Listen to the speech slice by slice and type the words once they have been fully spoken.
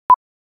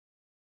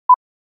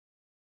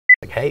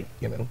hey,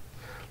 you know,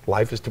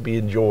 life is to be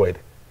enjoyed,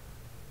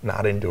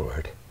 not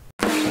endured.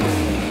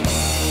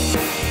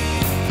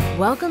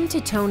 Welcome to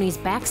Tony's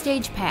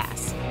Backstage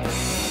Pass.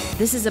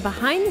 This is a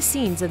behind the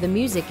scenes of the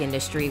music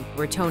industry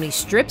where Tony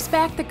strips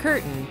back the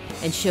curtain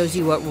and shows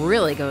you what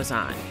really goes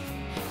on.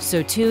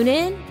 So tune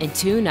in and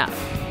tune up.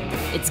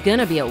 It's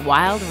gonna be a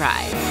wild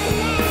ride.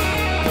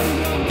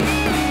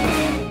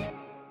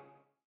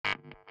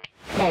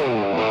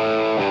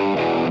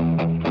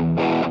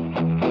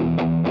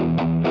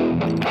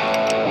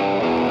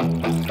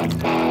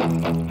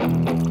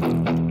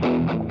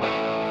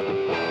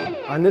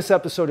 On this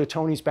episode of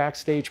Tony's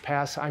Backstage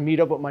Pass, I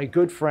meet up with my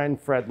good friend,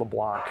 Fred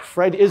LeBlanc.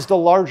 Fred is the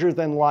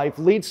larger-than-life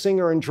lead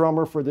singer and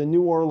drummer for the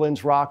New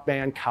Orleans rock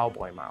band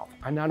Cowboy Mouth.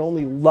 I not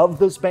only love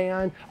this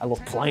band, I love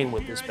playing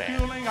with this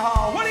band.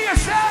 What do you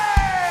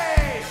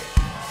say?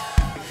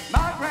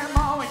 My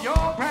grandma and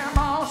your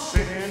grandma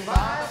sitting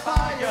by a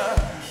fire.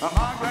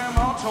 My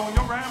grandma told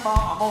your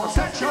grandma, I'm gonna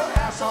set your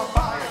ass on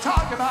fire.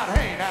 Talk about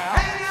hey now,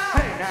 hey now,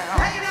 hey now.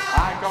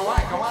 I go,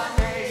 I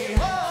nay.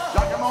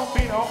 Giacomo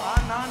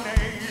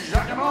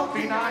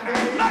Fino,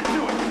 let's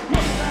do it. Look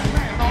at that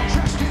man all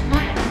dressed in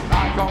green.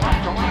 I go, I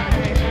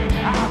nay.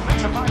 I bet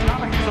you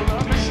 $5 he's a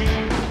love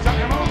machine.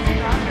 Giacomo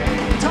Fino,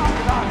 talk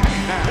about hey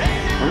now,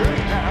 hey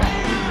now.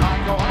 I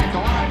go,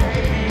 I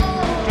nay.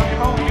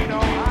 Giacomo Fino,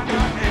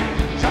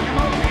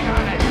 Giacomo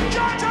Fino,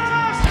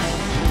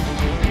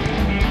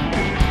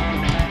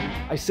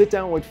 I sit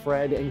down with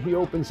Fred and he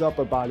opens up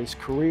about his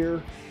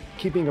career,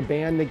 keeping a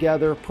band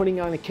together, putting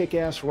on a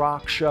kick-ass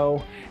rock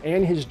show,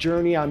 and his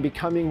journey on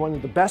becoming one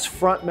of the best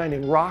frontmen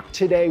in rock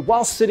today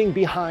while sitting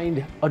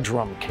behind a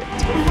drum kit. Look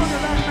at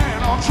that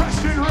man all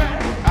dressed in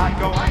red. I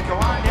go, I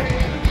nay.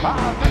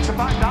 I bet you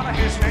 $5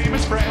 his name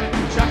is Fred.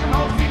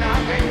 Giacomo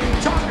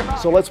Fino, talk about.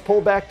 So let's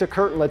pull back the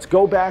curtain, let's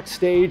go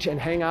backstage and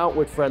hang out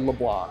with Fred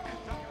LeBlanc.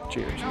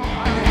 Cheers.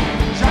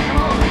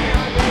 Giacomo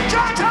Fino,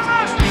 John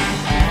Thomas.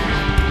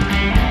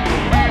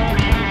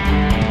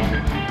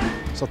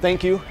 So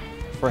thank you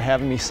for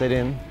having me sit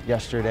in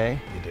yesterday.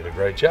 You did a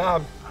great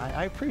job.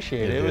 I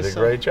appreciate it. You It did was a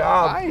great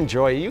job. I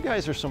enjoy it. You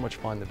guys are so much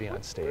fun to be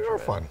on stage. They are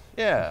with. fun.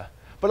 Yeah,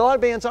 but a lot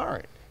of bands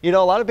aren't. You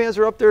know, a lot of bands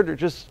are up there, they're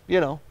just, you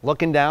know,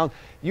 looking down.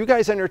 You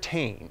guys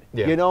entertain,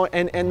 Yeah. you know,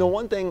 and the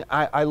one thing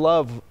I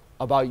love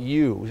about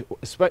you,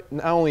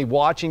 not only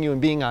watching you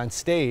and being on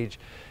stage,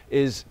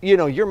 is, you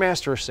know, you're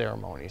master of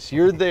ceremonies.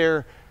 You're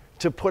there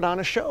to put on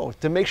a show,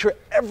 to make sure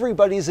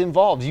everybody's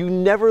involved. You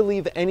never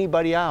leave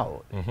anybody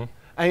out.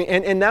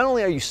 And not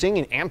only are you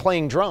singing and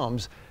playing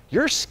drums,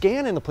 you're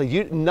scanning the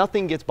place.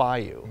 Nothing gets by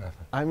you.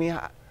 Nothing.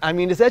 I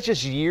mean, is that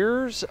just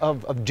years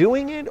of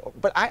doing it?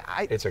 But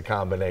It's a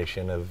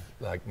combination of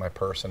like my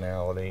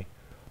personality,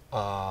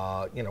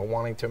 you know,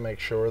 wanting to make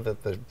sure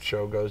that the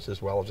show goes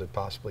as well as it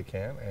possibly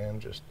can, and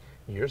just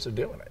years of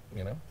doing it.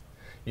 You know,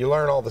 you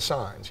learn all the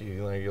signs.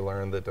 You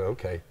learn that,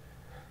 okay,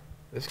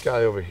 this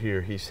guy over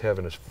here, he's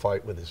having a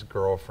fight with his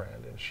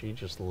girlfriend, and she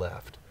just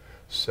left,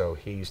 so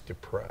he's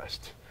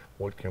depressed.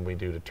 What can we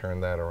do to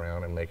turn that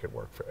around and make it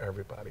work for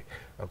everybody?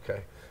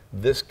 Okay,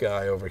 this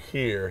guy over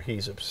here,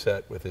 he's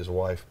upset with his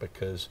wife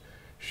because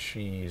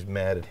she's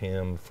mad at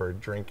him for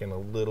drinking a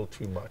little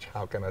too much.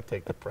 How can I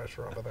take the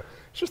pressure off of that?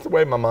 It's just the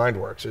way my mind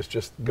works. It's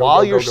just go,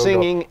 while go, you're go, go,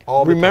 singing,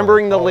 all the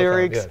remembering time, the all the time,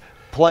 lyrics, yeah.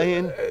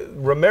 playing.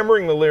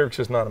 Remembering the lyrics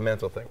is not a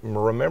mental thing.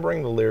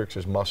 Remembering the lyrics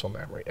is muscle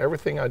memory.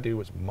 Everything I do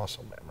is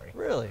muscle memory.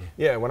 Really?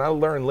 Yeah, when I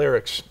learn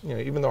lyrics, you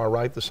know, even though I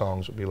write the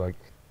songs,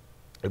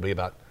 it'd be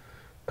about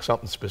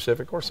something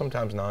specific or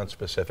sometimes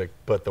non-specific,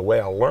 but the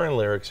way I learn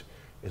lyrics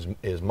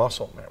is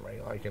muscle memory.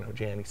 Like, you know,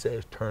 Janny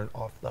says, turn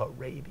off the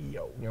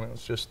radio. You know,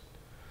 it's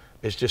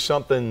just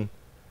something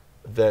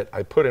that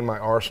I put in my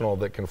arsenal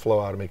that can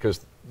flow out of me,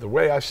 because the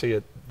way I see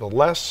it, the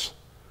less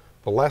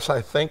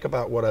I think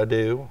about what I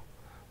do,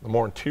 the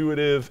more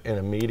intuitive and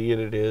immediate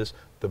it is,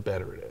 the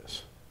better it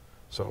is.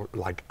 So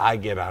like, I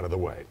get out of the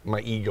way. My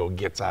ego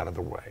gets out of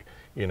the way.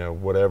 You know,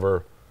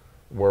 whatever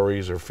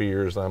worries or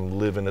fears I'm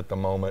living at the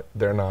moment,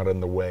 they're not in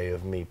the way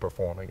of me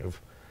performing,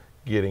 of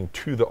getting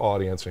to the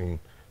audience and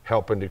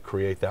helping to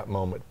create that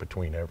moment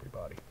between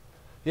everybody.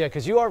 Yeah,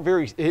 because you are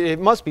it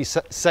must be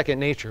second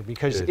nature,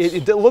 because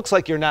it looks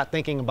like you're not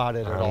thinking about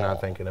it at all. I'm not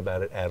thinking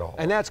about it at all.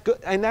 And that's good,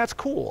 and that's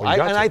cool.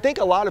 Well, I think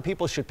a lot of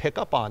people should pick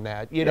up on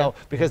that, you know,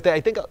 because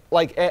I think,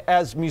 like,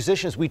 as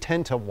musicians, we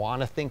tend to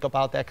want to think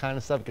about that kind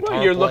of stuff.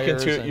 Well, you're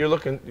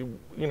looking,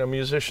 you know,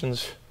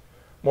 musicians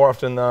more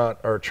often than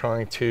not are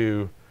trying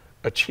to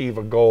achieve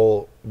a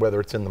goal,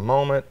 whether it's in the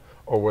moment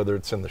or whether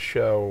it's in the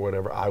show or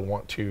whatever. I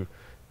want to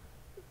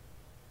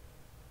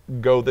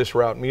go this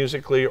route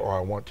musically, or I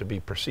want to be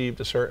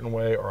perceived a certain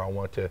way, or I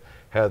want to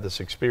have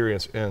this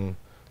experience. And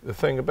the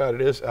thing about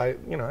it is, I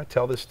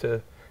tell this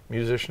to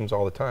musicians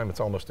all the time. It's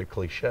almost a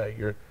cliche.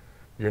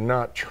 You're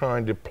not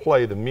trying to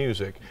play the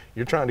music.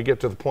 You're trying to get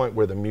to the point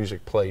where the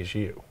music plays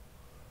you.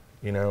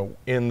 You know,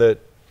 in that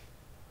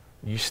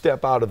you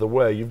step out of the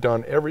way. You've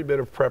done every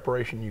bit of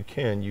preparation you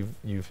can.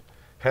 You've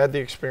had the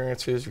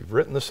experiences. You've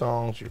written the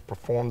songs. You've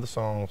performed the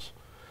songs.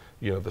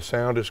 You know, the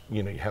sound is,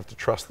 you know, you have to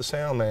trust the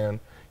sound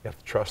man. You have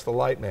to trust the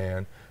light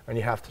man, and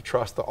you have to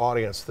trust the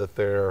audience that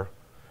they're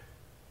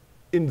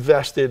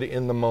invested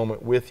in the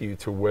moment with you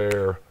to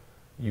where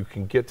you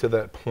can get to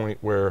that point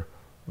where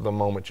the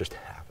moment just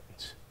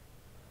happens.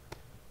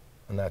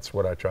 And that's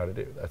what I try to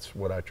do. That's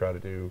what I try to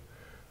do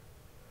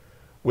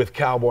with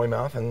Cowboy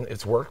Mouth, and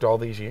it's worked all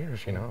these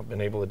years. You know, I've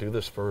been able to do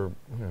this for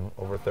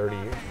over 30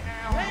 years.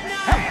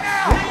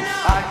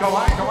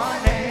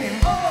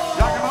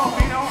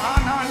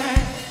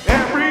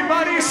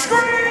 Everybody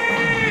scream!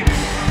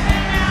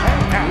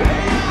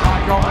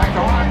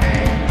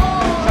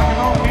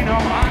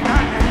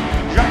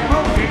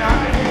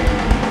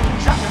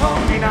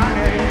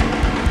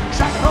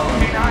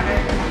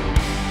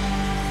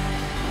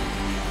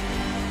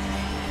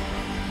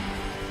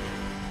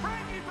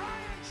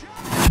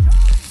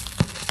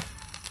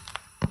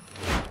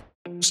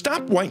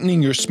 Stop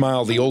whitening your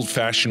smile the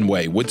old-fashioned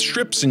way with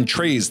strips and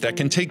trays that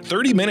can take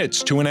 30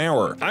 minutes to an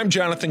hour. I'm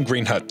Jonathan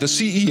Greenhut, the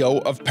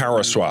CEO of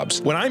Power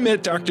Swabs. When I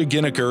met Dr.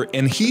 Ginniker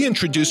and he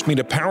introduced me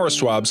to Power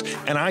Swabs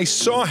and I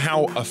saw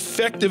how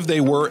effective they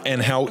were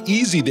and how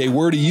easy they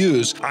were to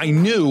use, I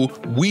knew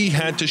we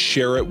had to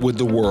share it with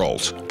the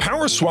world.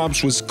 Power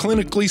Swabs was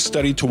clinically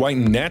studied to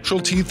whiten natural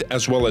teeth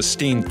as well as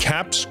stain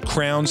caps,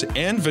 crowns,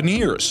 and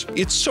veneers.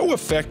 It's so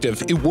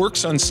effective, it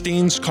works on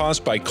stains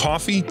caused by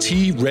coffee,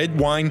 tea, red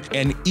wine,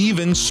 and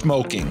even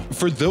smoking.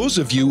 For those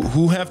of you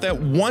who have that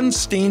one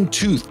stained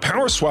tooth,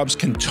 Power Swabs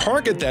can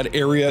target that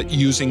area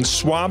using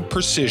swab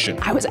precision.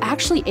 I was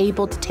actually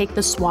able to take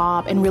the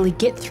swab and really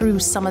get through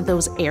some of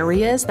those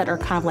areas that are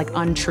kind of like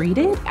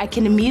untreated. I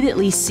can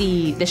immediately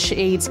see the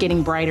shades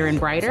getting brighter and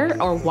brighter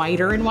or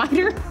whiter and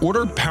whiter.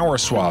 Order Power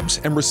Swabs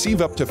and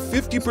receive up to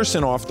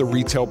 50% off the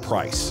retail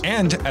price.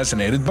 And as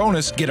an added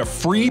bonus, get a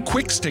free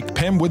quick stick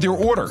pen with your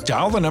order.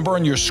 Dial the number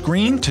on your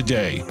screen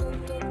today.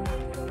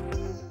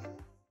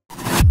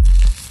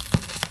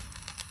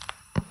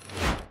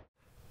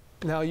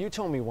 Now, you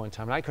told me one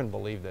time, and I couldn't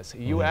believe this,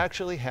 you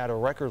actually had a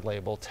record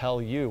label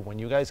tell you when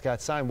you guys got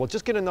signed, well,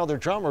 just get another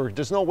drummer.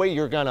 There's no way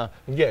you're going to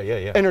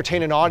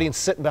entertain an audience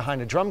sitting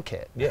behind a drum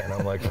kit. Yeah, and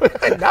I'm like,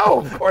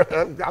 no, of course,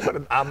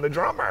 I'm the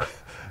drummer.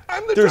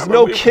 There's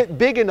no kit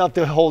big enough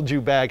to hold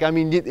you back. I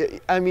mean,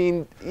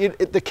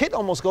 the kit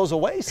almost goes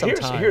away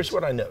sometimes. Here's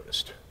what I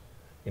noticed.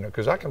 You know,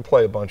 because I can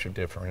play a bunch of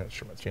different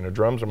instruments. You know,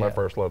 drums are my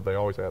first love. They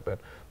always have been.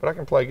 But I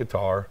can play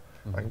guitar.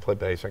 I can play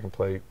bass. I can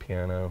play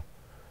piano.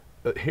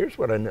 But here's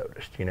what I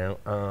noticed, you know,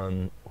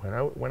 when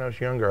I was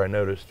younger, I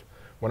noticed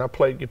when I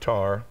played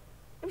guitar,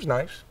 it was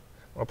nice.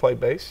 When I played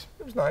bass,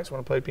 it was nice. When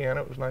I played piano,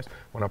 it was nice.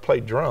 When I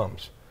played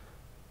drums,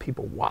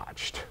 people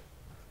watched.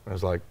 I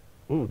was like,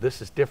 ooh,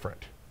 this is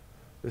different.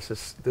 This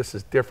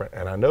is different.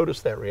 And I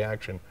noticed that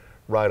reaction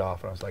right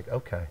off, and I was like,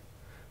 okay,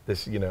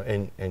 this, you know,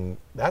 and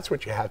that's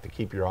what you have to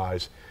keep your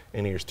eyes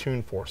and ears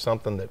tuned for,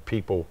 something that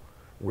people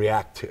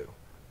react to.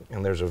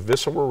 And there's a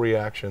visceral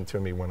reaction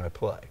to me when I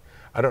play.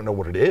 I don't know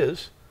what it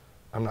is.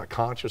 I'm not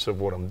conscious of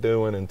what I'm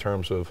doing in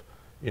terms of,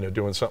 you know,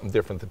 doing something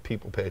different that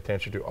people pay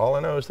attention to. All I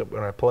know is that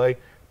when I play,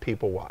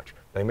 people watch.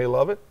 They may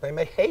love it, they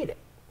may hate it,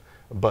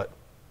 but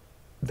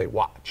they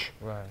watch.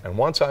 Right. And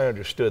once I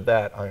understood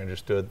that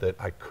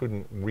I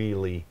couldn't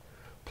really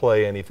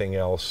play anything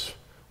else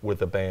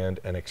with a band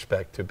and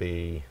expect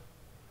to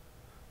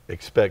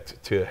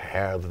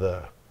have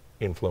the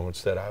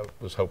influence that I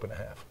was hoping to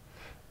have.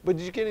 But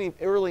did you get any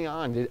early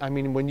on? I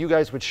mean, when you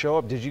guys would show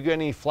up, did you get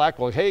any flack?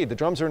 Like, hey, the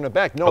drums are in the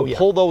back. No,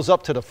 pull those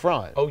up to the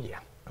front. Oh yeah,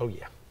 oh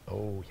yeah,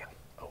 oh yeah,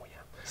 oh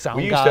yeah.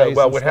 Sound guys.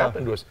 Well, what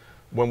happened was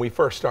when we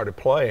first started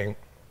playing,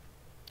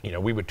 you know,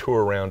 we would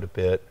tour around a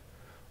bit,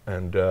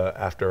 and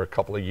after a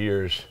couple of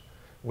years,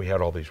 we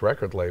had all these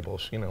record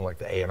labels. You know, like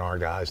the A&R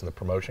guys and the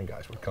promotion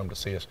guys would come to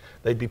see us.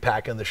 They'd be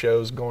packing the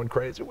shows, going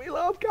crazy. We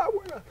love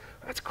Cowboy Mouth.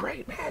 That's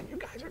great, man. You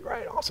guys are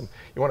great. Awesome.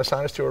 You want to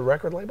sign us to a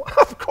record label?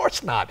 Of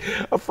course not.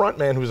 A front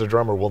man who's a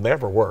drummer will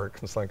never work.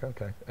 It's like,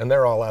 okay. And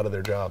they're all out of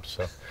their jobs,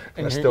 so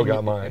and I still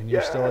got mine. And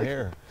you're still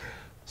here.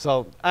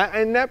 So,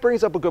 and that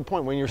brings up a good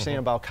point when you're saying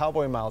about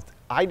Cowboy Mouth.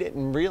 I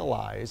didn't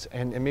realize,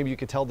 and maybe you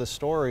could tell the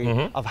story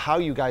of how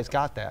you guys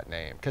got that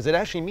name, because it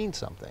actually means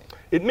something.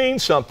 It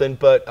means something,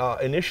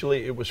 but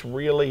initially it was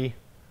really,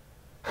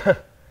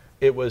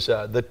 it was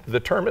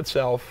the term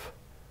itself,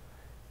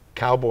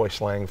 cowboy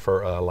slang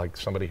for like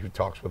somebody who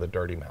talks with a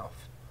dirty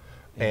mouth.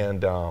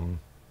 And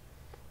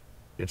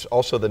it's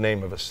also the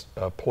name of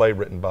a play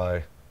written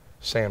by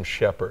Sam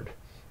Shepard,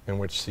 in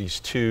which these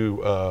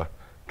two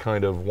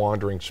kind of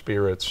wandering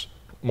spirits,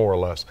 more or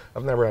less.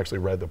 I've never actually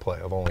read the play.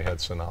 I've only had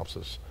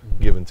synopsis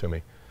given to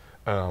me.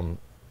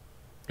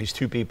 These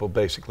two people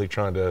basically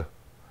trying to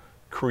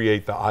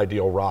create the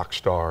ideal rock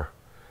star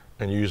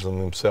and using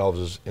themselves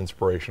as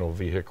inspirational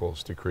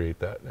vehicles to create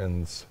that.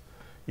 And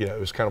you know, it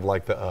was kind of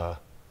like the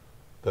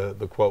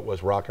quote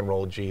was, rock and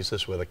roll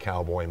Jesus with a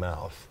cowboy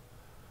mouth.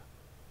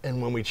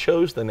 And when we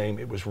chose the name,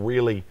 it was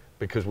really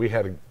because we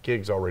had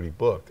gigs already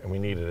booked and we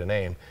needed a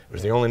name. It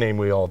was the only name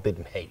we all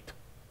didn't hate.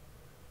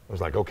 It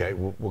was like, okay,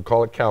 we'll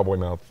call it Cowboy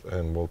Mouth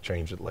and we'll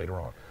change it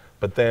later on.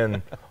 But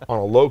then on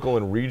a local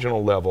and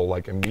regional level,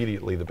 like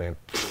immediately the band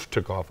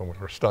took off and we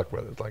were stuck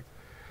with it. It's like,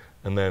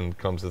 And then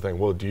comes the thing,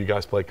 well, do you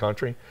guys play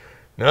country?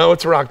 No,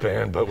 it's a rock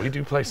band, but we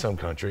do play some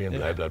country and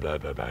blah, blah, blah,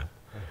 blah, blah.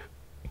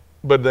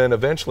 But then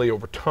eventually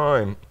over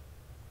time,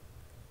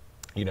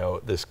 you know,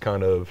 this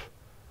kind of,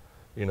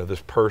 you know,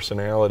 this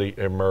personality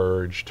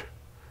emerged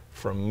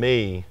from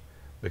me,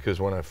 because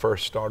when I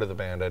first started the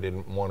band, I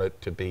didn't want it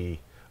to be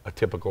a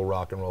typical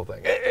rock and roll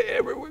thing. Hey,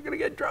 we're going to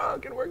get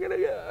drunk and we're going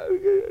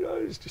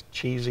to, it's just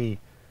cheesy.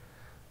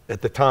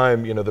 At the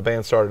time, you know, the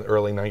band started in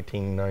early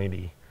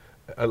 1990,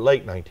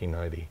 late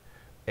 1990,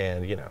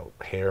 and, you know,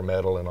 hair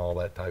metal and all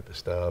that type of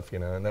stuff, you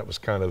know, and that was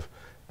kind of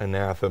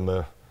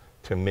anathema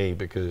to me,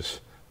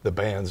 because the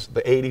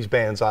 80s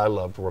bands I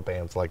loved were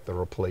bands like The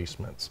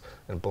Replacements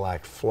and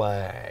Black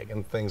Flag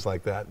and things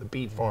like that, the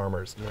Beat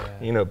Farmers,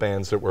 you know,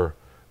 bands that were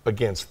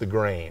against the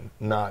grain,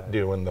 not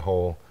doing the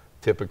whole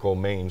typical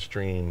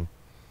mainstream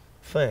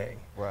thing.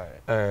 Right.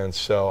 And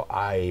so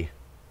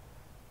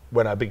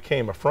when I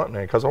became a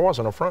frontman, because I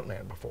wasn't a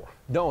frontman before.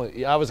 No,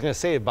 I was going to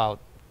say about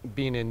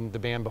being in the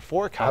band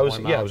before Cowboy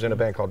Mouth. I was in a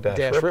band called Dash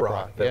Rip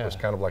Rock that was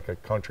kind of like a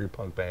country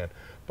punk band,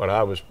 but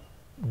I was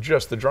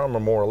just the drummer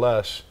more or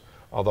less,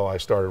 although I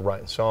started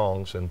writing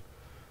songs,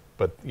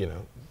 but you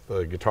know,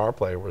 the guitar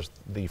player was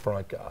the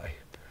front guy.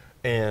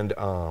 And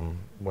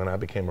when I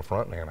became a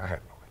frontman, I had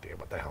no idea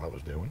what the hell I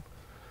was doing.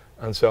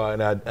 And so,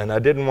 and I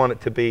didn't want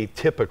it to be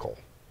typical.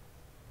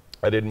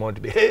 I didn't want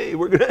it to be, hey,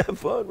 we're gonna have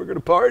fun, we're gonna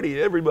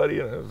party, everybody,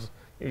 you know, it was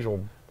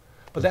usual.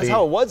 But that's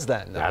how it was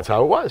then, though. That's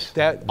how it was.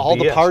 All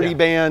the party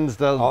bands,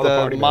 the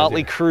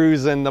Motley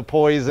Crues and the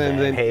Poison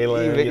and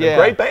Halen, you know,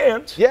 great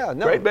bands. Yeah,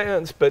 no. Great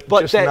bands, but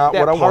just not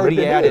what I wanted to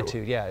do. Party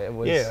attitude, yeah, it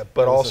was. Yeah,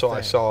 but also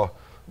I saw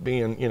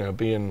being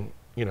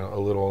a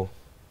little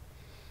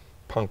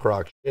punk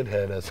rock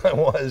shithead as I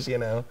was, you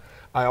know,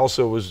 I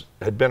also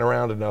had been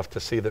around enough to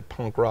see that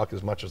punk rock,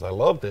 as much as I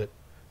loved it,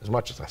 as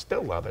much as I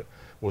still love it,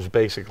 was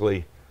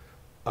basically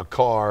a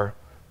car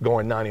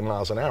going 90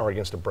 miles an hour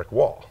against a brick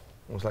wall.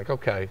 It was like,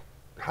 okay,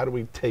 how do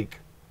we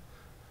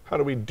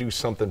do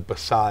something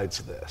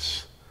besides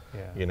this?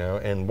 Yeah. You know,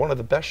 and one of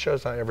the best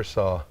shows I ever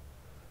saw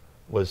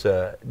was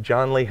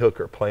John Lee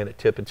Hooker playing at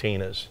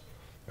Tipitina's.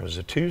 It was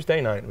a Tuesday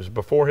night. It was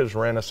before his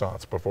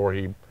renaissance, before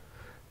he,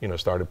 you know,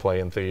 started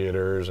playing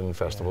theaters and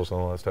festivals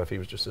and all that stuff. He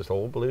was just this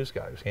old blues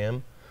guy. It was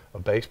him, a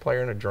bass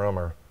player and a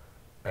drummer,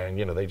 and,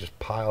 you know, they just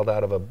piled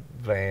out of a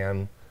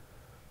van,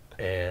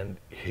 and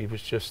he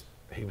was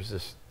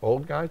this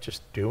old guy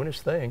just doing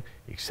his thing.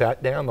 He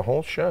sat down the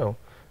whole show,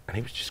 and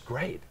he was just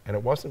great. And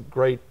it wasn't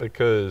great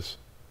because,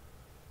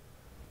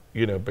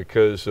 you know,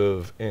 because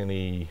of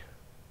any,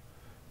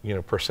 you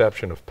know,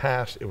 perception of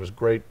past. It was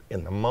great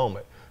in the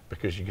moment,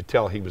 because you could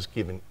tell he was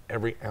giving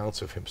every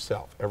ounce of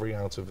himself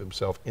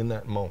in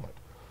that moment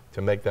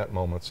to make that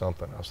moment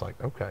something. I was like,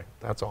 okay,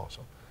 that's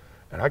awesome.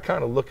 And I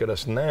kind of look at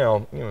us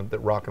now, you know, that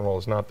rock and roll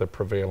is not the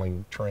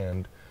prevailing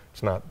trend.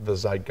 It's not the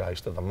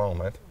zeitgeist of the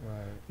moment.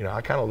 Right. You know,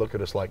 I kind of look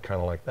at us like kind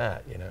of like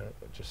that, you know,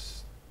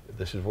 just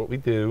this is what we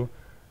do,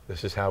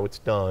 this is how it's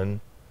done,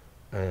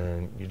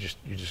 and you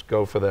just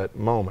go for that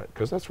moment,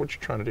 because that's what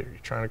you're trying to do. You're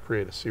trying to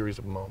create a series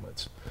of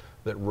moments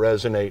that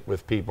resonate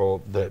with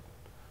people, that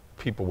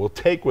people will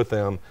take with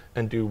them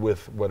and do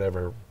with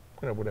whatever,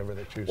 you know, whatever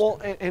they choose. Well,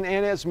 and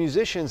as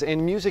musicians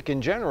and music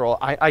in general,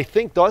 I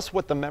think that's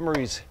what the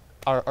memories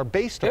are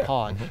based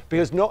upon.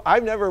 Because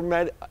I've never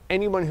met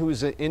anyone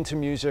who's into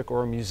music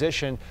or a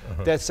musician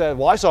that said,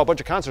 well, I saw a bunch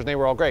of concerts and they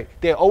were all great.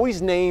 They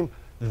always name,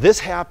 this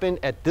happened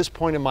at this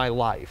point in my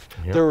life.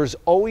 There was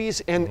always,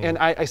 and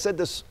I said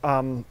this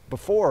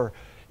before,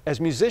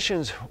 as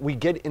musicians, we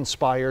get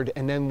inspired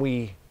and then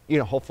we, you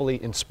know,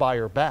 hopefully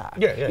inspire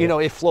back. You know,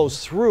 it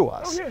flows through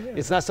us.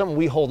 It's not something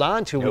we hold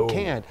on to, we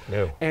can't.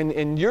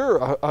 And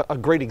you're a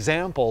great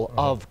example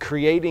of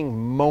creating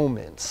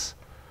moments.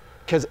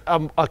 Because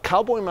a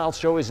Cowboy Mouth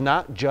show is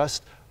not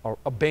just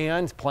a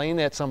band playing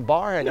at some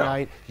bar at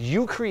night.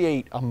 You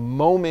create a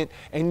moment,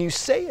 and you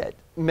say it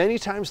many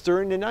times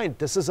during the night.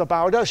 This is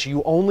about us.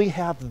 You only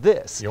have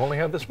this. You only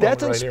have this moment.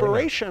 That's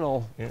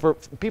inspirational for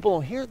people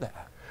don't hear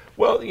that.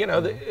 Well, you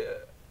know,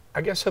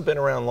 I guess I've been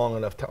around long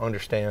enough to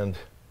understand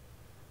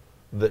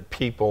that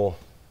people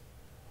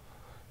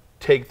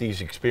take these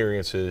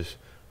experiences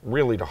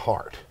really to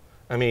heart.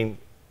 I mean,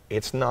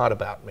 it's not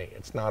about me.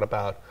 It's not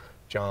about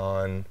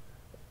John,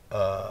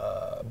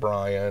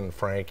 Brian,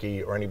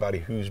 Frankie, or anybody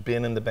who's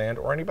been in the band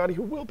or anybody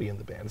who will be in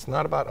the band. It's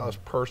not about us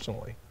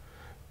personally.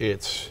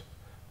 It's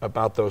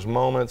about those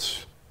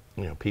moments.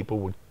 You know,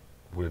 people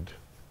would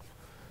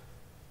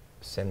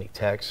send me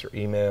texts or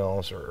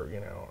emails or, you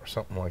know, or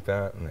something like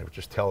that, and they would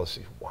just tell us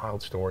these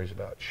wild stories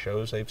about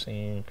shows they've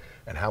seen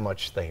and how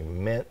much they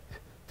meant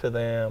to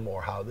them,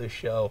 or how this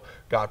show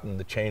got them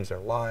to change their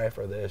life,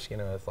 or this, you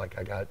know. It's like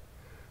I got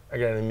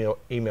an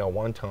email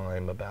one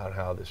time about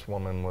how this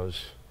woman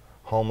was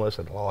homeless,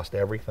 had lost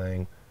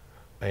everything,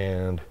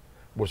 and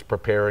was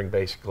preparing,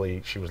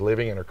 basically, she was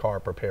living in her car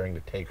preparing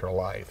to take her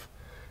life.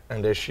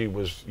 And as she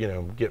was, you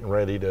know, getting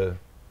ready to,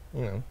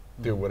 you know,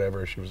 do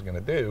whatever she was going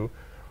to do,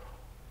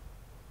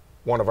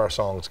 one of our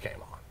songs came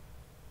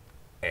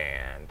on.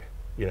 And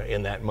you know,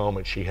 in that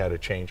moment she had a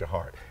change of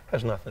heart.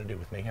 Has nothing to do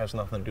with me, has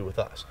nothing to do with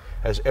us.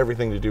 Has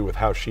everything to do with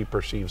how she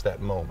perceives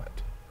that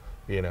moment,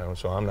 you know.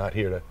 So I'm not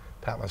here to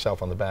pat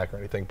myself on the back or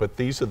anything, but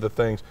these are the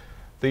things,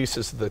 this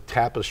is the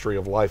tapestry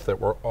of life that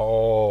we're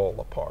all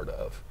a part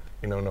of,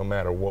 you know, no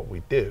matter what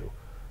we do.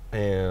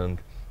 And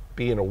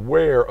being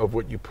aware of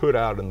what you put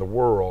out in the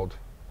world,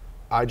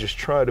 I just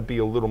try to be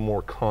a little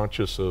more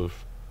conscious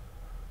of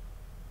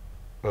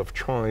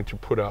trying to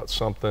put out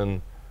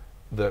something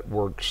that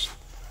works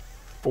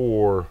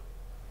for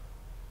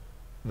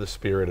the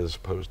spirit as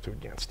opposed to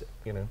against it,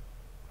 you know.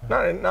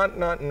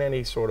 Not in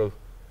any sort of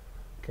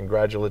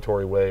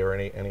congratulatory way or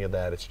any of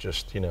that. It's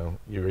just, you know,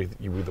 you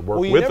either work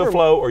with the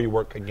flow or you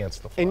work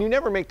against the flow. And you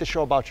never make the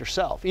show about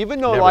yourself,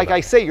 even though, Never like about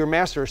I say, you're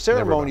master of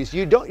ceremonies.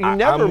 You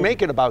never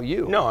make it about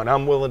you. No, and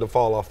I'm willing to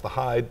fall off the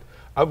high.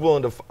 I'm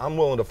willing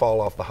to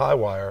fall off the high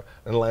wire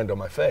and land on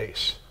my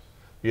face,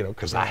 you know,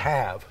 because I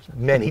have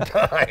many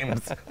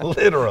times,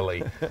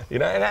 literally, you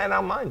know, and I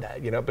don't mind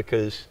that, you know,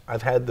 because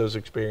I've had those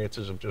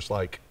experiences of just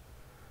like,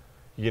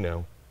 you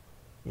know,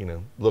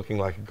 looking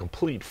like a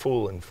complete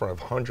fool in front of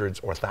hundreds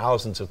or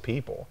thousands of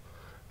people,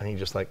 and you're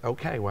just like,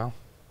 okay, well,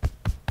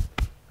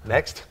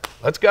 next,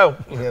 let's go.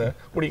 You know,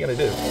 what are you gonna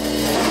do?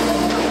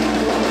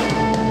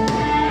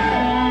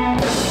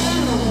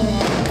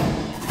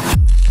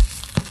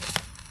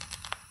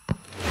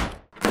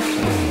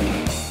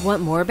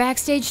 Want more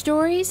backstage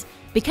stories?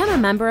 Become a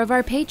member of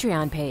our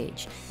Patreon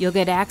page. You'll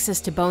get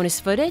access to bonus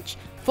footage,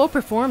 full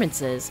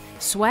performances,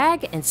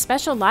 swag, and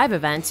special live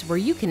events where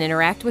you can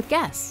interact with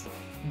guests.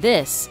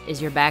 This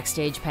is your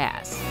Backstage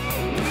Pass.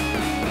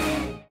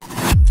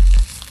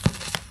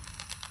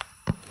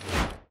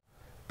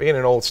 Being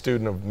an old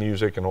student of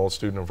music, an old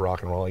student of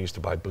rock and roll, I used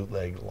to buy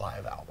bootleg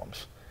live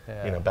albums,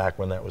 you know, back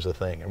when that was a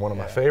thing. And one of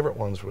my favorite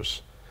ones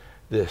was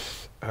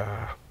this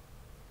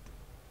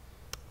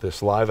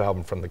this live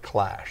album from The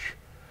Clash.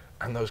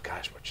 And those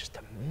guys were just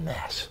a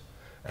mess.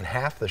 And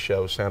half the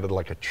show sounded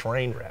like a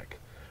train wreck,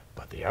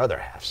 but the other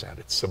half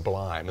sounded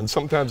sublime. And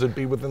sometimes it'd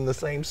be within the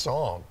same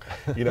song.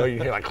 You know,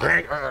 you hear like,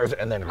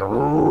 and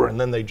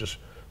then they just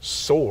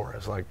soar.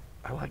 It's like,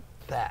 I like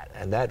that.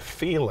 And that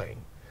feeling,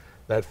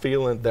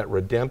 that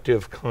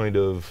redemptive kind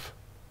of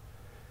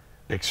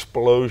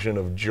explosion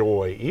of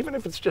joy, even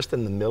if it's just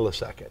in the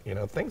millisecond, you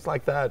know, things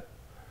like that,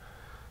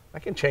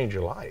 that can change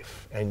your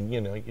life. And,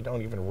 you know, you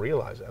don't even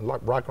realize it. And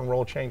rock and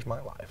roll changed my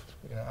life.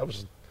 You know, I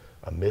was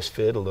a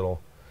misfit, a little,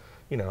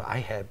 you know, I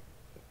had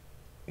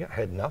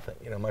nothing.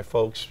 You know, my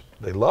folks,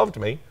 they loved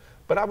me,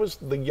 but I was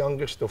the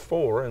youngest of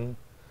four, and,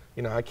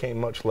 you know, I came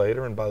much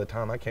later, and by the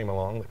time I came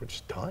along, they were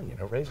just done. You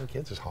know, raising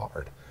kids is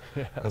hard.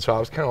 Yeah. And so I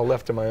was kind of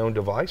left to my own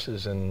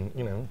devices, and,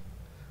 you know,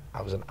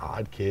 I was an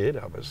odd kid.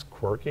 I was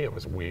quirky. I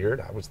was weird.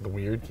 I was the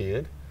weird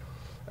kid.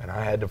 And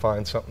I had to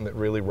find something that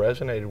really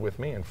resonated with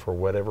me, and for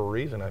whatever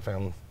reason, I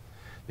found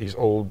these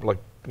old, like,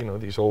 you know,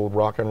 these old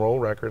rock and roll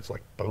records,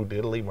 like Bo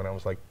Diddley, when I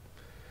was like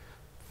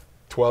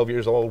 12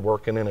 years old,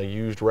 working in a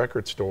used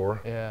record store,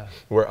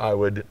 where I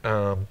would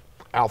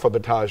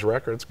alphabetize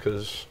records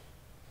because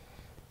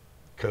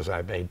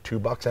I made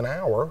 $2 an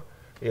hour,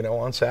 you know,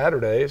 on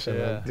Saturdays,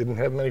 and I didn't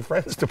have many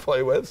friends to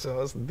play with,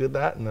 so I did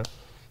that, and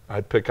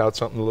I'd pick out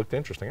something that looked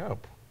interesting. Oh,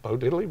 Bo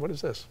Diddley, what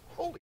is this?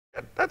 Holy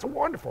shit, that's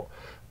wonderful.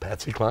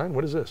 Patsy Cline,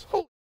 what is this?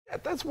 Holy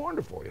shit, that's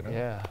wonderful, you know.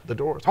 Yeah. The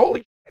Doors, holy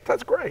shit,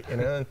 that's great, you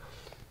know. And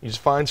you just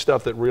find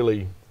stuff that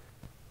really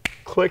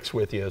clicks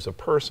with you as a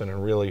person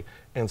and really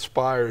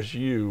inspires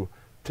you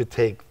to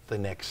take the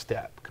next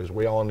step, because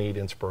we all need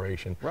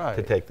inspiration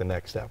to take the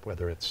next step,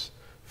 whether it's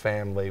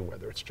family,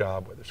 whether it's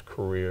job, whether it's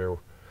career,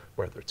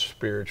 whether it's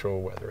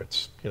spiritual, whether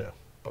it's, you know,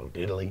 Bo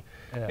Diddley,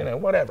 you know,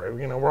 whatever.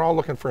 You know, we're all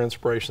looking for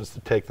inspirations to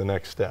take the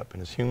next step.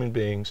 And as human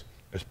beings,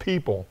 as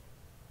people,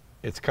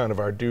 it's kind of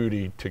our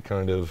duty to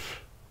kind of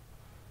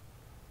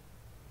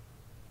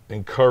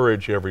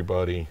encourage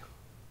everybody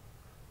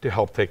to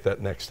help take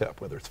that next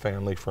step, whether it's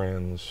family,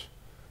 friends,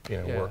 you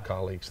know, work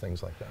colleagues,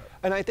 things like that.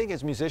 And I think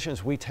as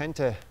musicians, we tend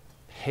to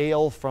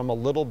hail from a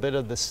little bit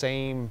of the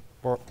same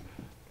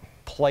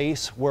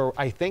place, where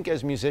I think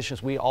as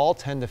musicians, we all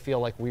tend to feel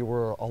like we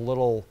were a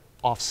little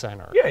off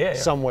center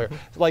somewhere.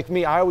 Like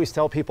me, I always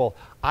tell people,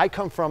 I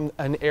come from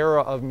an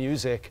era of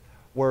music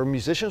where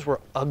musicians were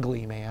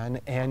ugly,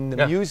 man, and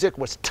the music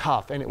was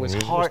tough, and it was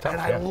hard,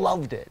 and I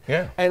loved it.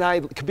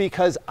 And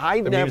because I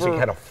the never... music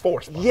had a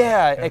force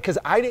behind it. because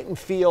I didn't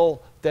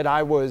feel that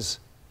I was,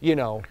 you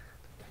know,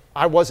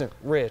 I wasn't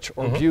rich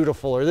or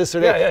beautiful or this or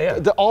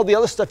that. All the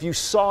other stuff you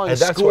saw in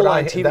school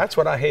on TV. That's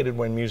what I hated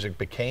when music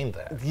became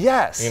that.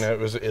 Yes. You know, it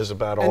was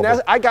about all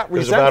I got resentful. It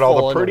was about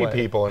all the pretty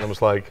people, and it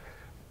was like,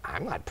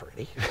 I'm not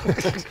pretty.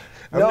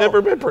 I've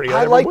never been pretty.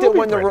 I liked it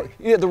when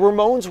the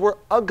Ramones were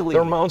ugly.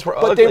 The Ramones were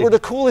ugly. But they were the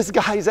coolest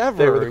guys ever.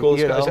 They were the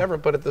coolest guys ever,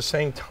 but at the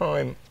same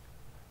time,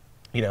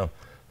 you know,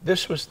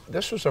 this was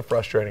a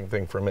frustrating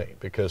thing for me,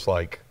 because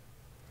like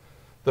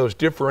those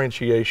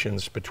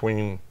differentiations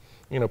between,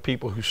 you know,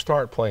 people who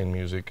start playing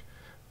music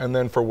and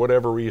then for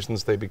whatever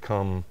reasons they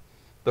become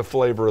the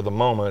flavor of the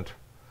moment,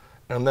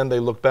 and then they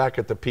look back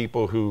at the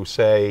people who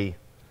say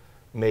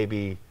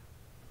maybe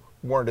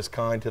weren't as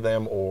kind to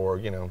them, or,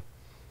 you know,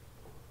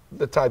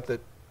 the type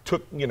that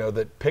took, you know,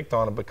 that picked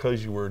on them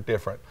because you were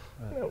different.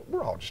 You know,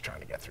 we're all just trying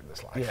to get through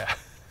this life. Yeah.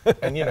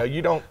 And, you know,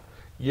 you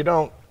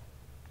don't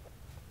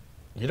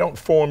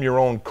form your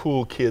own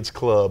cool kids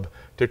club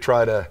to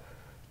try to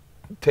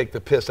take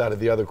the piss out of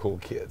the other cool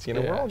kids. You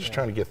know, we're all just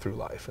trying to get through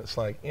life. It's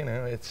like, you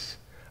know,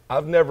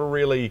 I've never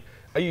really,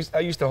 I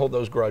used to hold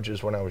those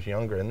grudges when I was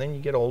younger, and then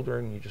you get older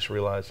and you just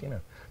realize, you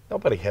know,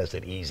 nobody has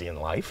it easy in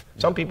life.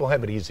 Some people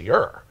have it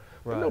easier.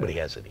 But nobody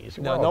has it easy.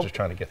 We're all just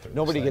trying to get through.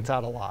 Nobody this gets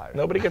out alive.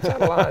 Nobody gets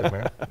out alive,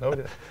 man.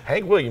 Nobody.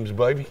 Hank Williams,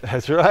 baby.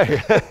 That's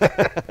right.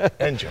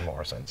 And Jim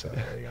Morrison. So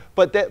there you go.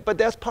 But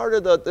that's part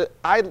of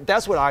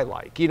that's what I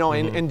like, you know,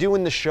 and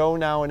doing the show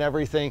now and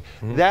everything.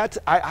 That's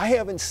I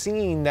haven't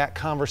seen that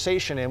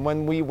conversation. And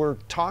when we were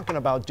talking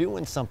about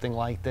doing something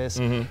like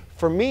this,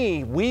 for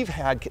me, we've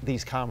had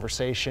these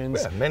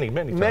conversations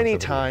many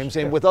times,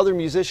 and with other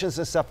musicians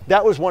and stuff.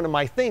 That was one of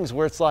my things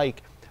where it's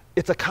like,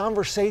 it's a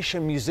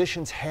conversation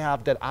musicians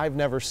have that I've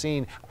never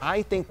seen.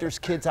 I think there's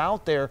kids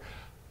out there,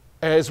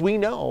 as we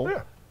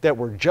know, that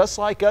were just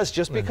like us,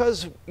 just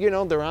because, you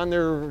know, they're on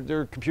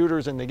their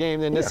computers and the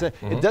game, and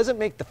it doesn't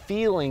make the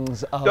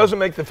feelings of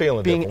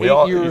being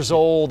 8 years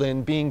old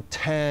and being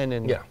 10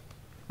 and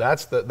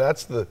that's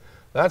the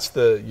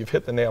you've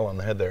hit the nail on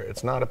the head there.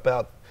 It's not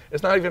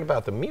even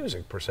about the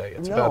music per se.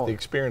 It's about the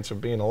experience of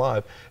being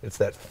alive. It's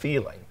that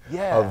feeling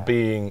of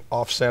being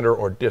off center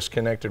or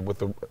disconnected with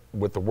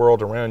the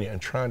world around you and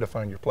trying to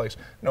find your place,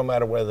 no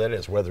matter whether that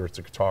is, whether it's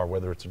a guitar,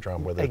 whether it's a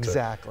drum, whether it's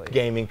a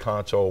gaming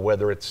console,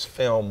 whether it's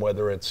film,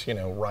 whether it's, you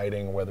know,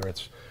 writing, whether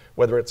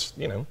it's,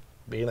 you know,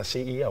 being a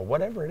CEO,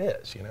 whatever it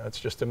is, you know, it's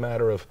just a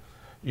matter of,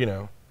 you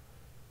know,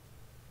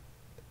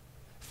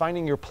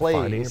 finding your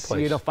place,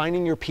 you know,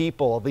 finding your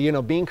people, you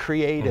know, being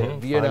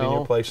creative, you know. Finding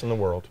your place in the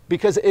world.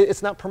 Because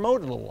it's not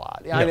promoted a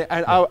lot.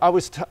 I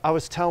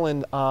was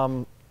telling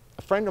a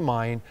friend of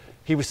mine,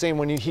 he was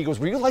saying he goes,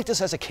 were you like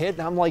this as a kid?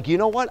 And I'm like, you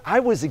know what? I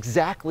was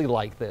exactly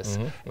like this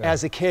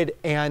as a kid.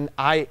 And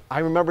I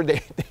remember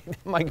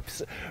my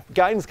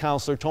guidance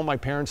counselor told my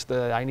parents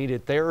that I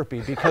needed therapy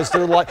because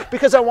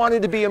because I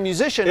wanted to be a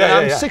musician, and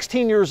I'm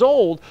 16 years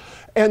old.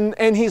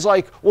 And he's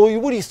like, well,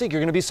 what do you think?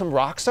 You're going to be some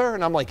rock star?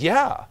 And I'm like,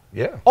 yeah.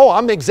 Oh,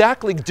 I'm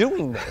exactly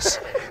doing this.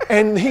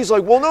 And he's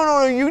like, well,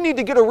 no, you need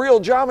to get a real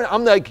job. And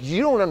I'm like,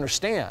 you don't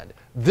understand.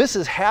 This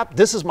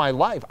is my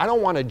life. I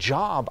don't want a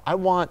job. I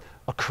want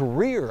a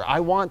career. I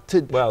want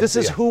to. This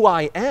is who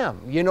I am.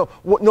 You know.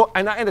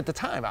 And at the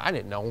time, I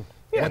didn't know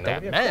what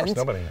that meant. Of course,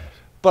 nobody knows.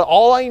 But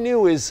all I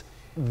knew is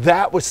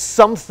that was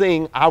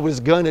something I was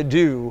going to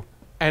do,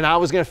 and I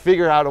was going to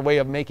figure out a way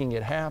of making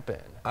it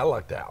happen. I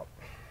lucked out.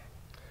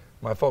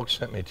 My folks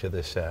sent me to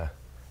this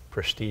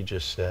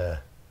prestigious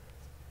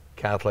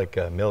Catholic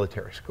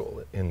military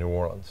school in New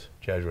Orleans,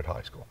 Jesuit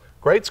High School.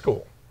 Great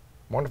school,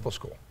 wonderful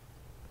school.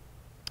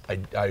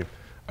 I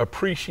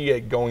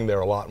appreciate going there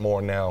a lot more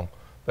now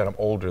that I'm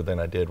older than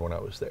I did when I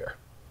was there.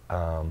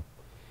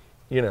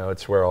 You know,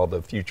 it's where all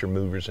the future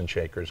movers and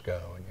shakers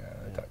go, and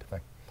that type of thing.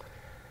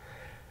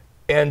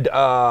 And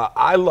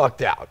I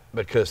lucked out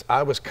because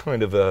I was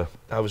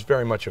I was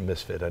very much a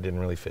misfit. I didn't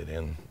really fit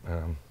in.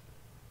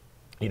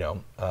 You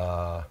know,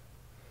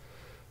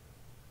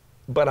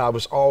 but I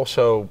was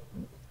also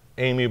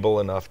amiable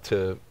enough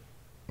to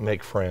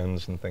make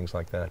friends and things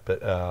like that.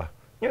 But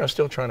you know,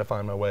 still trying to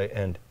find my way.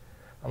 And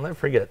I'll never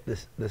forget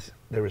this.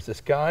 There was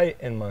this guy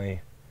in my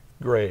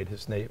grade.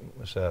 His name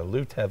was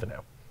Lou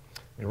Teveno,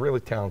 a really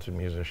talented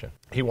musician.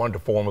 He wanted to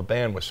form a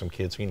band with some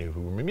kids he knew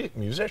who were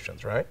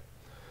musicians, right?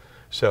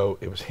 So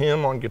it was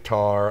him on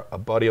guitar, a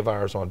buddy of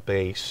ours on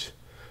bass,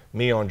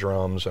 me on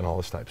drums, and all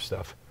this type of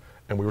stuff.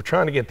 And we were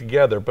trying to get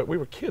together, but we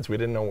were kids. We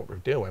didn't know what we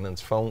were doing. And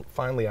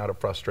finally, out of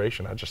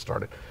frustration, I just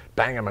started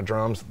banging my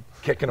drums,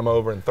 kicking them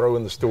over, and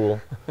throwing the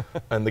stool.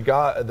 And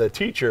the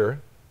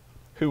teacher,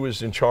 who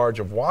was in charge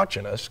of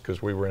watching us,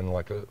 because we were in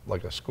like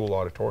a school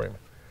auditorium,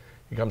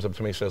 he comes up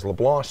to me and says,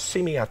 "LeBlanc,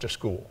 see me after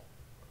school."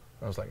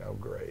 I was like, "Oh,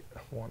 great,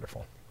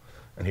 wonderful."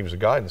 And he was a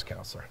guidance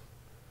counselor.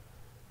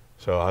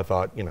 So I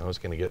thought, you know, I was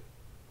going to get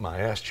my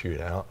ass chewed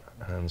out.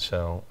 And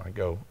so I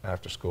go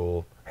after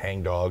school,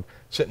 hang dog,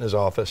 sit in his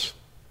office.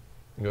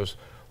 He goes,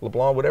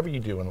 "LeBlanc, whatever you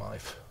do in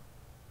life,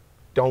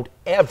 don't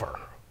ever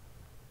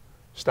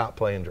stop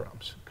playing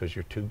drums because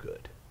you're too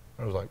good."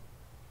 I was like,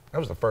 that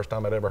was the first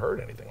time I'd ever heard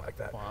anything like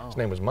that. Wow. His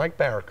name was Mike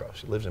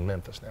Baracos. He lives in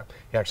Memphis now.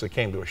 He actually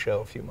came to a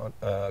show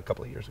a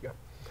couple of years ago.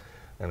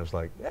 And it was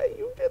like, "Hey,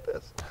 you did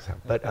this."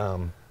 But,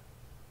 and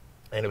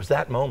it was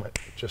that moment,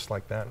 just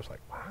like that. It was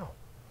like, wow,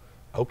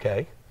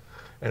 okay.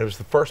 And it was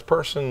the first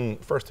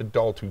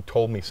adult who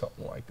told me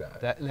something like that.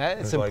 That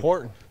is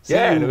important. Like,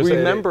 yeah, and you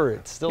remember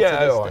it still to this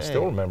day. I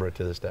still remember it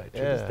to this day. To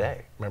this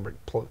day, remember it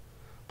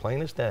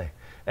plain as day.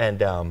 And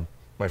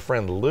my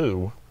friend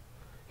Lou,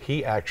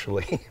 he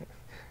actually,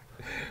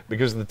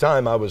 because at the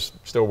time I was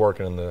still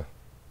working in the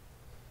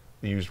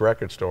used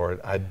record store,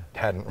 I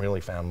hadn't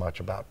really found much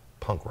about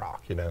punk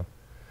rock, you know.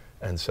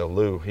 And so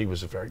Lou, he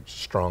was a very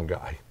strong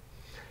guy.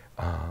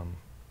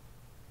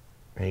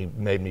 he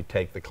made me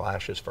take the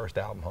Clash's first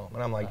album home.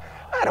 And I'm like,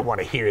 I don't want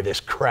to hear this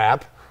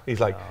crap. He's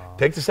like,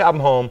 take this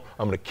album home,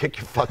 I'm going to kick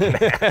your fucking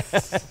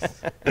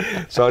ass.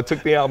 So I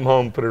took the album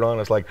home, put it on, I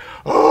was like,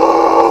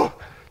 oh,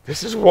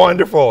 this is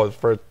wonderful. It's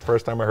the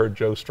first time I heard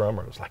Joe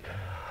Strummer. I was like,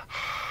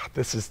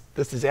 this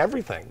is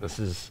everything. This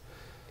is,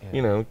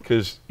 you know,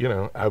 because, you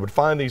know, I would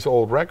find these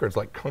old records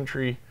like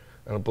country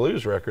and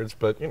blues records,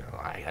 but, you know,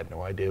 I had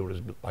no idea what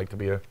it was like to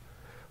be a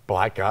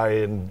black guy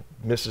in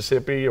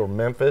Mississippi or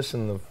Memphis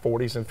in the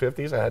 40s and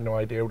 50s. I had no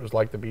idea what it was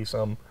like to be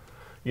some,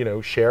 you know,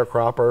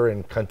 sharecropper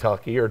in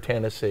Kentucky or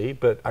Tennessee,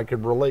 but I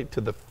could relate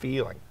to the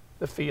feeling,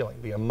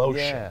 the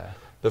emotion,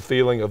 the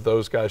feeling of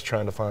those guys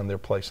trying to find their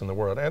place in the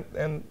world,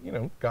 and you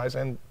know, guys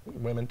and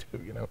women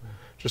too, you know,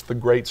 just the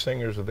great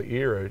singers of the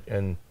era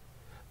and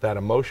that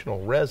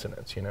emotional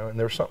resonance, you know. And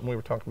there's something we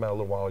were talking about a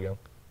little while ago,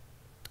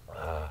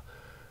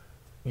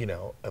 you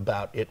know,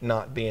 about it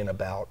not being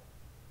about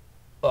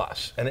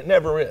us, and it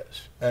never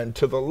is. And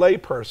to the lay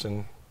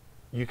person,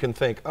 you can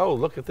think, oh,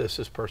 look at this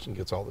person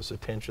gets all this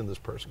attention, this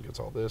person gets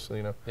all this,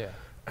 you know. Yeah.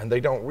 And they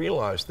don't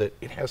realize that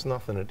it has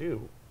nothing to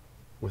do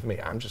with me.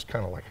 I'm just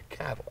kind of like a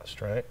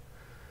catalyst, right?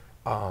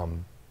 Do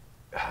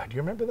you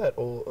remember that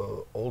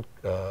old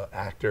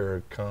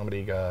actor,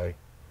 comedy guy,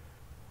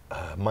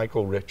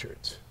 Michael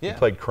Richards? Yeah. He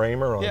played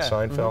Kramer on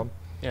Seinfeld.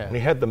 Mm-hmm. Yeah. And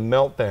he had the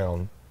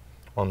meltdown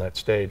on that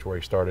stage where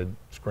he started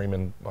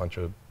screaming a bunch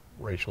of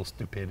racial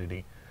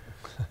stupidity.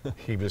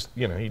 He was,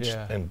 you know, he just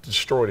and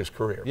destroyed his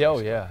career. Yeah, oh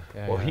yeah.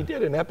 Well, he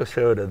did an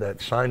episode of that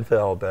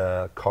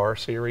Seinfeld car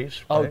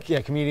series. Oh right?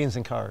 Yeah, Comedians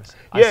in Cars.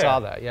 I saw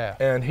that. Yeah.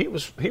 And he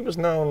was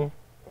known.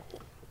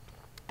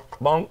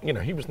 You know,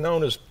 he was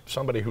known as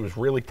somebody who was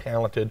really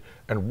talented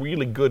and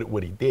really good at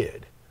what he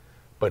did,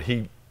 but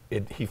he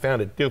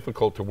found it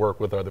difficult to work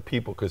with other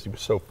people because he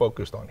was so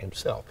focused on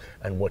himself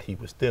and what he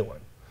was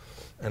doing.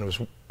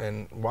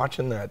 And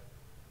watching that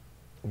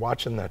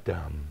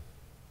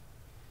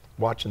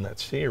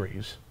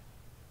series,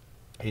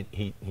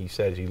 he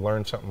says he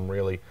learned something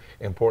really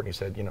important. He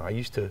said, you know, I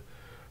used to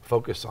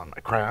focus on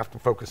my craft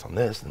and focus on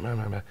this, and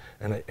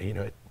you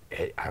know,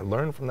 I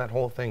learned from that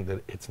whole thing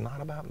that it's not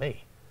about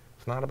me.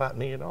 It's not about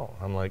me at all.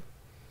 I'm like,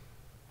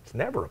 it's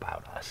never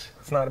about us.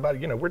 It's not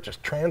about, you know, we're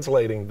just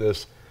translating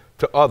this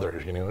to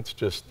others, you know. It's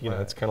just, you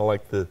know, it's kind of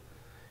like the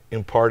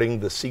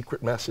imparting the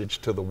secret message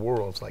to the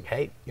world. It's like,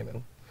 hey, you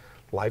know,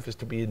 life is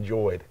to be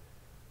enjoyed,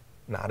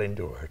 not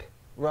endured.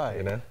 Right.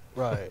 You know?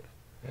 Right.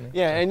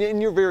 Yeah,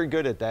 and you're very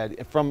good at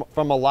that. From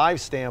a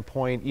live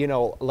standpoint, you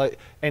know, like,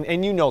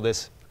 and you know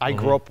this. I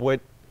grew up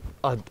with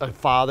a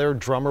father,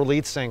 drummer,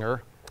 lead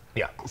singer.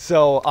 Yeah.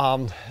 So,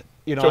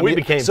 you know, so we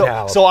became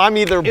pals. So I'm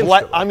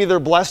either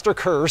blessed or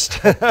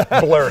cursed.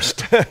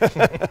 Blurst.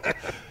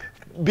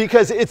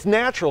 Because it's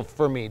natural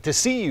for me to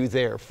see you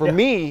there. For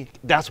me,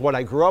 that's what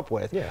I grew up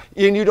with. Yeah.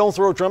 And you don't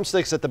throw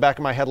drumsticks at the back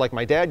of my head like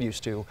my dad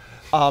used to,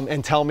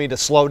 and tell me to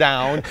slow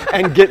down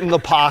and get in the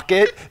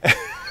pocket.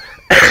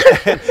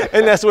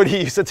 And that's what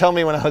he used to tell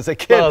me when I was a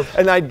kid.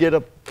 And I'd get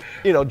a,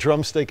 you know,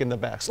 drumstick in the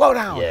back. Slow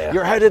down. Yeah.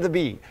 You're ahead of the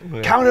beat.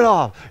 Yeah. Count it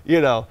off.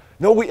 You know.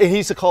 No, and he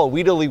used to call it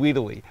weedly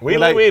weedly.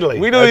 Weedly weedly.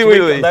 Weedly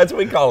weedly. That's what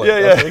we call it. Yeah,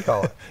 that's what we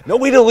call it. No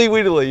weedly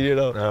weedly, you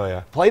know. Oh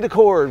yeah. Play the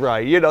chord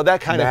right, you know,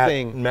 that kind of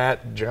thing.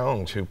 Matt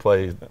Jones, who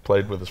played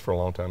with us for a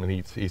long time,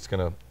 and he's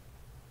gonna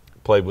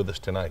play with us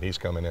tonight. He's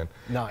coming in.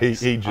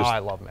 Nice. He just, I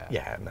love Matt.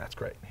 Yeah, Matt's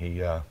great.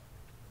 He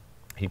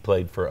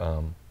played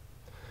for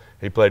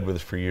he played with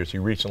us for years. He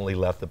recently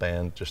left the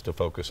band just to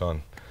focus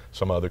on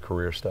some other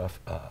career stuff,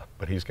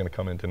 but he's gonna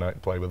come in tonight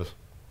and play with us.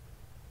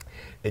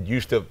 It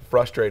used to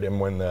frustrate him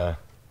when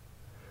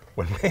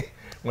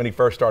he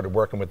first started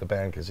working with the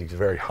band, because he's a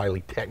very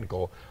highly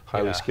technical,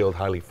 highly skilled,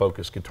 highly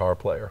focused guitar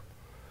player.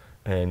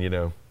 And, you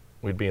know,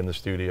 we'd be in the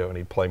studio and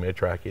he'd play me a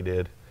track he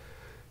did.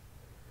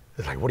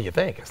 It's like, what do you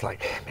think? It's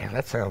like, man,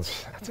 that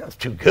sounds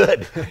too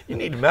good. You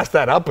need to mess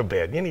that up a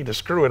bit. You need to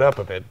screw it up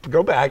a bit.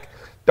 Go back.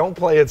 Don't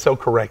play it so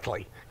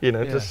correctly. You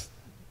know, just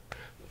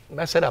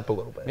mess it up a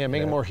little bit. Yeah,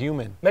 make it more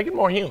human. Make it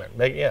more human.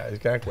 Yeah,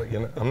 exactly.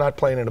 You know, I'm not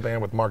playing in a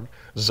band with Mark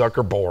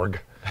Zuckerberg.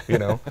 You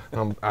know,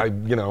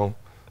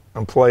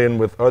 I'm playing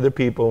with other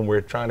people, and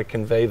we're trying to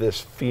convey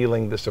this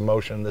feeling, this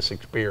emotion, this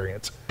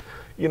experience.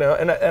 You know,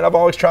 and I've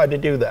always tried to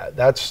do that.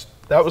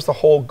 That was the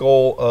whole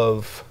goal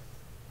of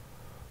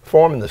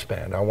forming this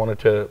band. I wanted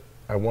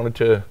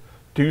to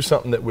do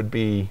something that would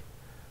be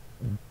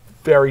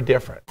very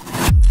different.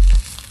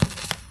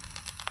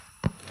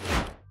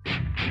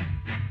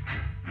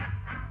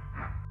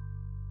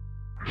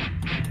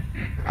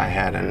 I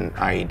had an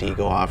IED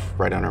go off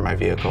right under my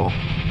vehicle.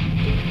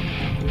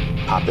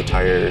 Popped the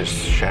tires,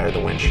 shattered the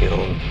windshield,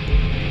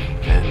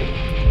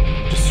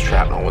 and just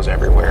shrapnel was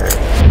everywhere.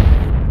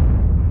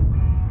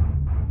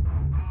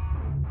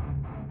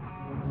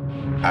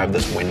 I have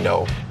this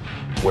window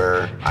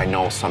where I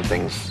know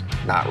something's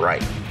not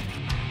right.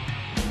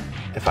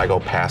 If I go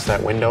past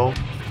that window,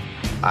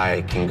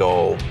 I can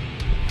go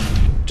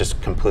just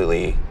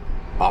completely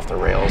off the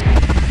rails.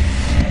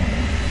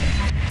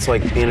 It's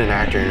like being an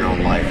actor in your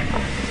own life.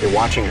 You're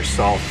watching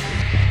yourself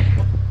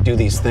do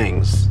these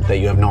things that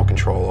you have no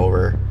control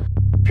over.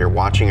 If you're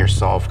watching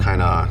yourself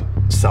kind of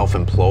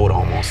self-implode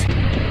almost.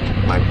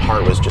 My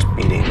heart was just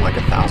beating like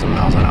 1,000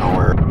 miles an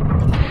hour.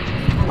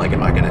 Like,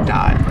 am I gonna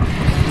die?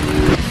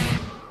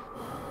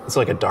 It's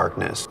like a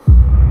darkness.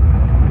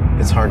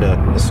 It's hard to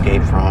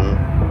escape from.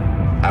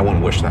 I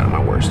wouldn't wish that on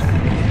my worst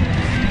enemy.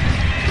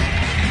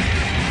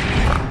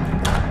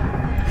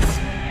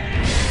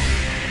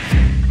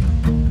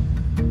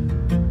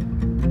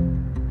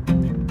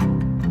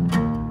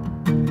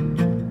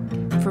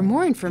 For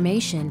more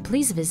information,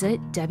 please visit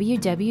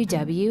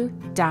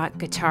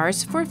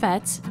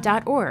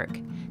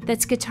www.guitarsforvets.org.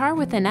 That's guitar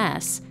with an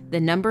S, the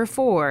number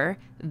 4,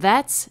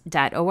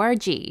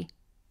 vets.org.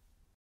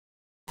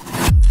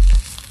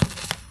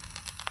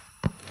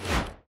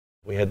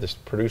 We had this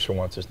producer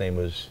once, his name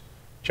was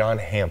John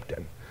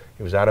Hampton.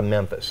 He was out of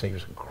Memphis. He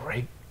was a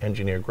great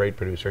engineer, great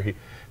producer.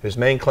 His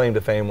main claim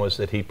to fame was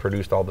that he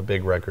produced all the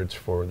big records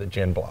for the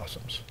Gin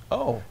Blossoms.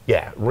 Oh.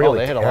 Yeah, really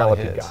they had a lot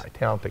of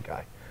talented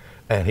guy.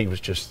 And he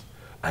just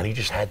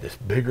had this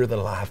bigger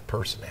than life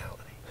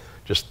personality,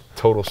 just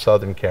total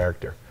Southern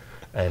character.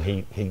 And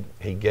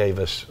he gave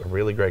us a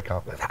really great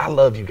compliment. I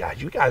love you guys.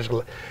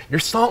 Your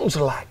songs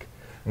are like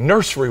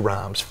nursery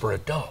rhymes for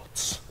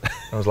adults.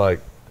 I was like,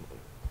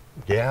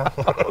 yeah,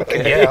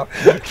 okay. Yeah,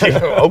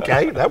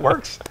 okay, that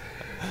works.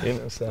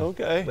 So,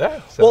 okay.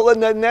 Yeah, so. Well,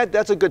 and then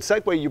that's a good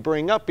segue you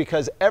bring up,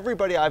 because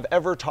everybody I've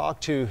ever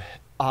talked to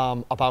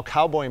about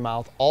Cowboy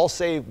Mouth all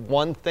say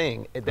one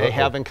thing they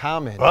have in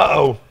common.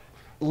 Uh-oh.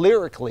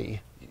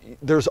 Lyrically,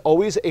 there's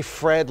always a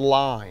Fred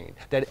line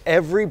that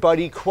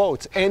everybody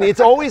quotes, and it's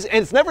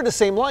never the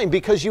same line,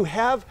 because you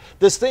have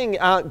this thing.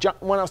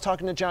 When I was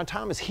talking to John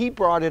Thomas, he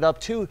brought it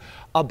up too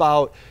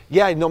about,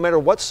 yeah, no matter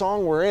what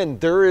song we're in,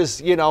 there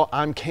is,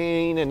 I'm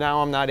Cain and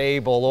now I'm not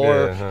able,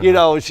 or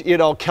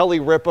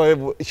Kelly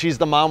Ripa, she's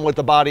the mom with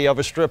the body of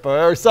a stripper,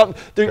 or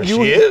something.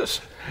 She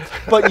is.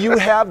 But you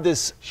have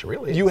this. She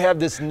really is. You have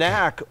this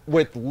knack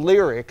with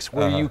lyrics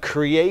where you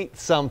create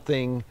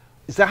something.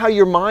 Is that how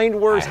your mind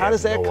works? How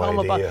does that come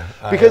about?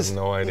 I have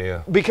no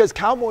idea. Because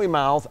Cowboy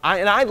Mouth,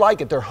 I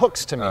like it. They're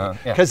hooks to me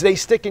because they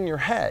stick in your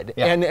head,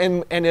 and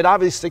it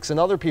obviously sticks in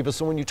other people.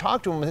 So when you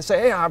talk to them and they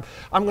say, "Hey, I'm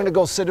going to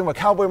go sit in with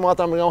Cowboy Mouth.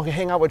 I'm going to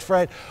hang out with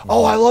Fred."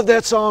 Oh, I love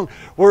that song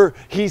where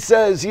he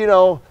says,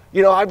 I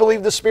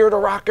believe the spirit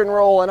of rock and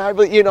roll, and I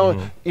believe,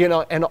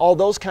 and all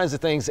those kinds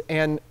of things.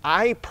 And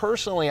I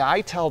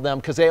tell them,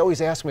 because they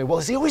always ask me, well,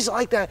 is he always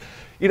like that?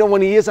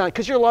 When he is on,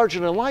 because you're larger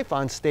than life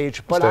on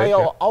stage. But I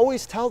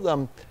always tell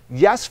them,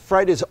 yes,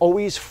 Fred is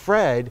always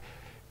Fred.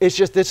 It's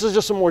just, this is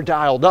just more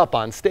dialed up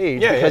on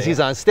stage because he's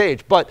on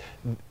stage. But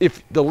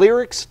if the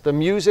lyrics, the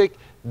music,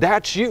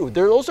 that's you.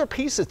 Those are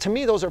pieces. To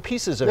me, those are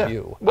pieces of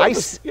you. Well,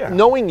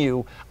 knowing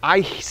you,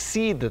 I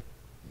see the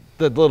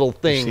little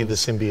things. You see the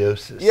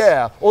symbiosis.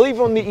 Yeah. Well,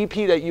 even the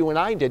EP that you and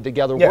I did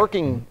together,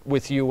 working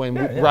with you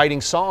and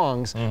writing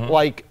songs,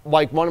 like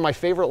one of my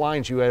favorite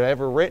lines you had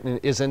ever written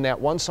is in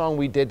that one song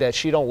we did, that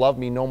She Don't Love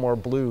Me No More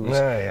Blues,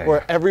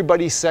 where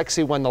everybody's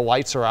sexy when the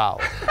lights are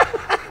out.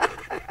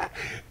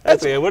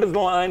 That's it. What is the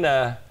line?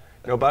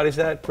 Nobody's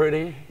that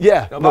pretty.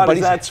 Yeah. Nobody's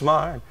that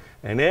smart.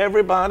 And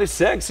everybody's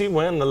sexy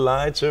when the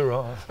lights are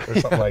off. Or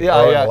something like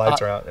that. The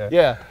lights are out.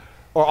 Yeah.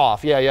 Or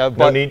off, But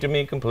no need to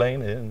me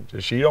complaining.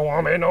 She don't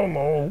want me no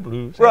more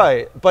blues.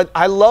 Right, but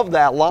I love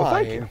that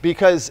line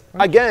because,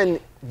 again,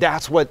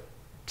 that's what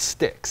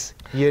sticks.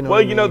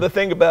 Well, the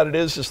thing about it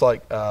is just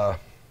like,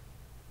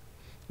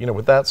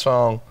 with that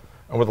song,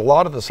 and with a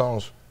lot of the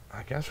songs,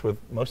 I guess with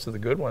most of the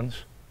good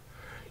ones,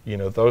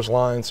 those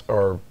lines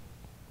are,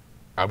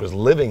 I was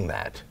living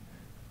that,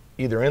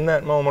 either in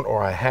that moment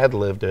or I had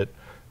lived it,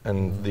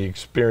 and the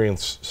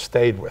experience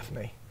stayed with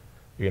me,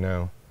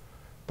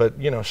 But,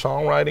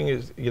 songwriting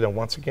is,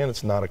 once again,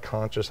 it's not a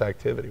conscious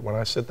activity. When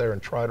I sit there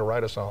and try to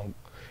write a song,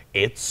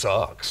 it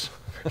sucks.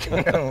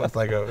 It's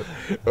like,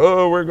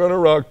 we're going to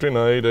rock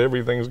tonight.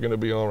 Everything's going to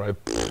be all right.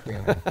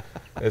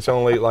 It's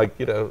only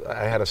like,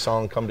 I had a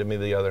song come to me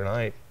the other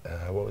night.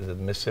 What was it?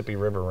 Mississippi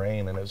River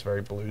Rain, and it was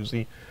very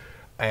bluesy.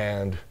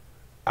 And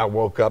I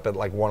woke up at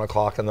like 1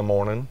 o'clock in the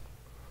morning,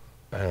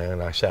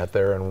 and I sat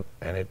there, and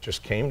it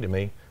just came to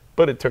me.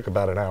 But it took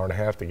about an hour and a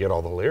half to get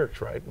all the lyrics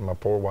right. And my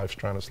poor wife's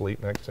trying to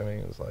sleep next to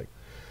me. It's like,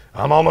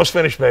 I'm almost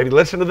finished, baby.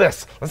 Listen to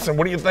this. Listen,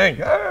 what do you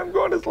think? I'm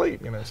going to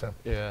sleep, So.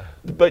 Yeah.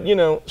 But,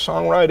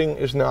 songwriting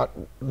is not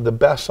the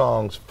best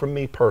songs for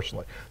me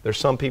personally. There's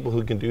some people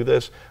who can do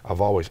this.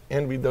 I've always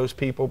envied those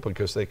people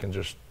because they can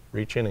just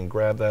reach in and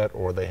grab that,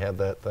 or they have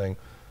that thing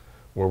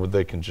where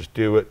they can just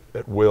do it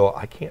at will.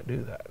 I can't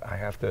do that. I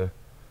have to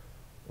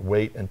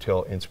wait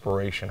until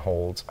inspiration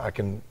holds. I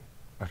can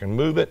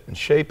move it and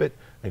shape it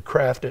and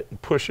craft it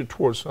and push it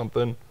towards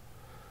something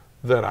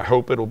that I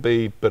hope it'll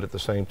be, but at the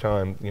same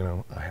time,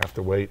 I have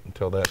to wait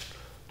until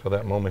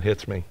that moment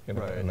hits me,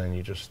 and then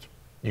you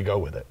go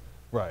with it.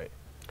 Right.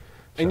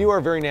 So. And you are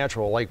very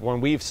natural. Like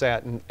when we've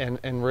sat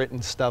and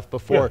written stuff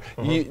before,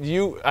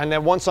 you and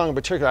that one song in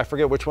particular, I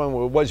forget which one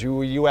it was.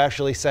 You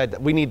actually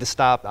said, "We need to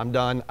stop. I'm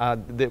done."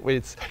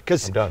 It's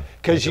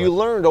because you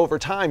learned over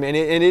time, and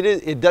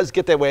it does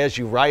get that way as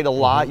you write a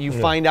lot. You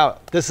find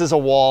out this is a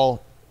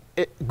wall.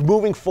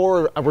 moving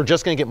forward, we're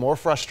just going to get more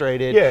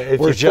frustrated. Yeah,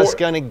 we're just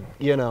going to,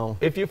 you know.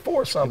 If you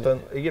force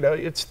something, you know,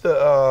 it's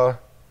the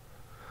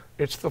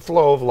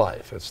flow of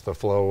life. It's the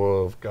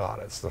flow of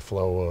God. It's the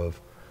flow of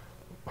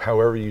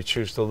however you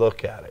choose to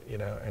look at it, you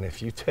know. And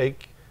if you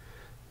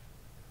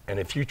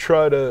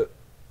try to,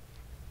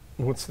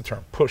 what's the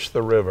term, push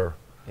the river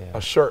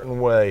a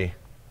certain way,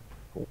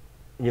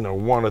 you know,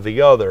 one or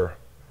the other,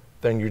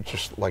 then you're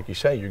just, like you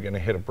say, you're going to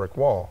hit a brick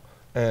wall.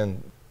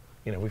 And,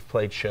 you know, we've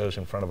played shows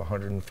in front of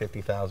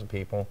 150,000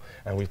 people,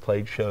 and we've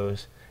played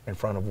shows in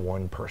front of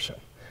one person.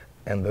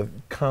 And the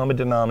common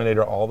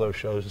denominator of all those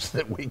shows is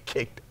that we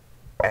kicked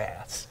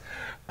ass.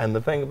 And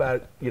the thing about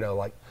it, you know,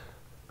 like,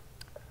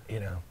 you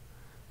know,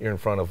 you're in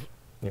front of,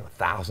 you know,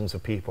 thousands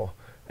of people,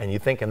 and you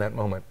think in that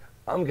moment,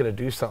 I'm going to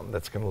do something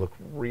that's going to look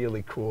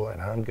really cool,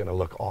 and I'm going to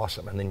look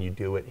awesome. And then you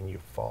do it, and you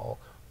fall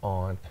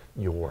on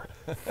your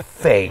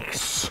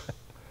face.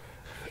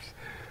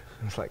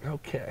 It's like,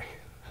 okay.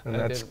 And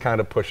that's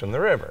kind of pushing the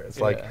river. It's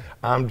like,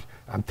 I'm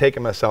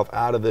taking myself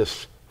out of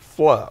this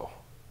flow,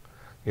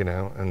 you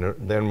know, and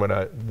then when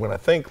I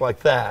think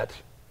like that,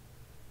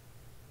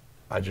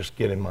 I just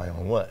get in my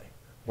own way.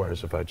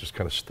 Whereas if I just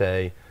kind of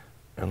stay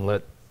and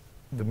let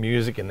the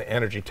music and the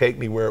energy take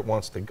me where it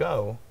wants to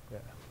go,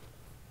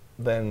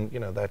 then, you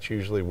know, that's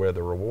usually where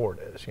the reward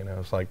is. You know,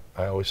 it's like,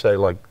 I always say,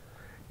 like,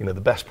 you know, the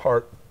best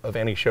part of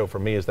any show for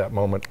me is that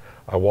moment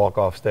I walk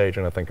off stage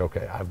and I think,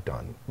 okay, I've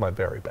done my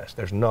very best.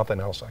 There's nothing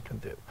else I can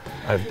do.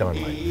 I've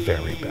done my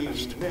very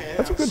best.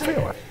 That's a good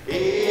feeling.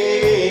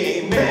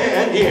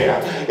 Amen,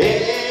 yeah.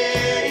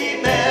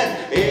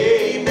 Amen,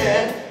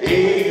 amen,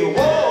 amen.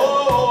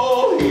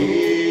 Whoa,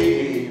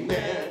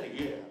 amen,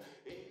 yeah.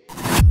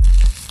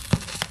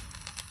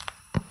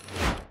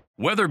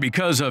 Whether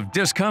because of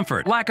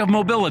discomfort, lack of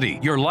mobility,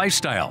 your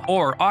lifestyle,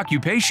 or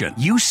occupation,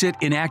 you sit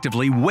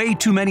inactively way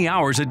too many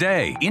hours a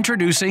day.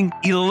 Introducing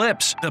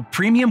Ellipse, the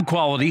premium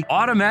quality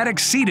automatic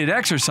seated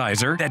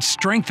exerciser that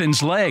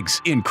strengthens legs,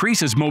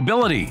 increases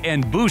mobility,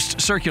 and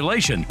boosts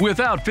circulation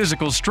without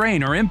physical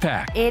strain or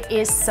impact. It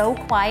is so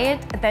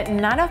quiet that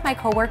none of my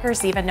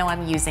coworkers even know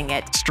I'm using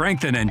it.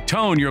 Strengthen and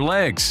tone your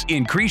legs,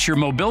 increase your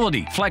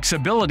mobility,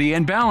 flexibility,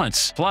 and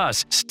balance,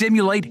 plus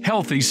stimulate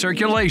healthy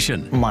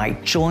circulation. My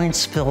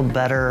joints feel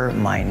better,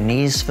 my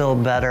knees feel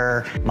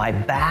better, my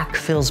back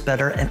feels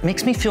better. It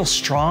makes me feel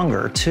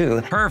stronger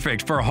too.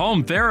 Perfect for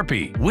home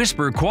therapy.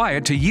 Whisper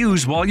quiet to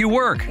use while you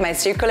work. My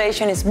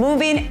circulation is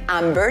moving,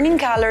 I'm burning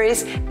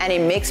calories, and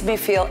it makes me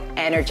feel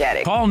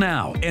energetic. Call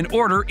now and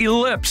order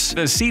Ellipse,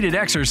 the seated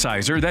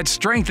exerciser that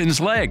strengthens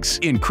legs,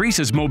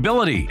 increases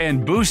mobility,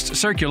 and boosts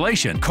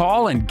circulation.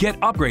 Call and get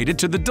upgraded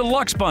to the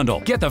Deluxe Bundle.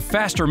 Get the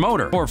faster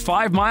motor for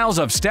 5 miles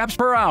of steps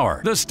per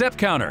hour, the step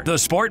counter, the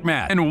sport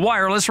mat, and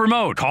wireless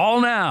remote.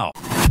 Call now.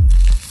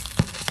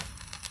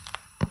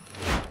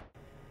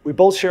 We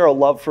both share a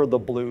love for the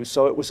blues,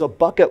 so it was a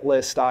bucket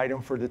list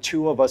item for the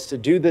two of us to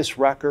do this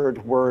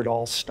record where it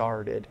all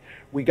started.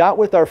 We got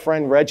with our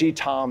friend Reggie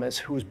Thomas,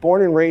 who was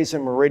born and raised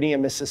in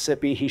Meridian,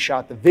 Mississippi. He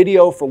shot the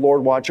video for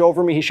Lord Watch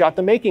Over Me. He shot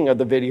the making of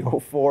the video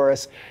for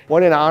us.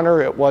 What an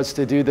honor it was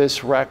to do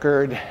this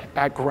record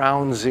at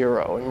Ground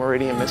Zero in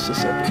Meridian,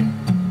 Mississippi.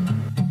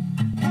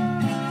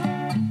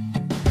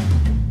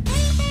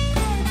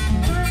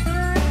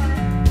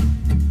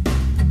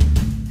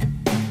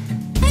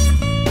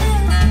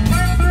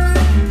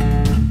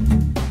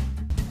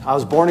 I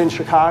was born in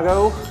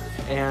Chicago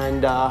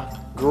and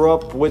grew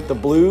up with the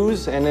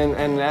blues, and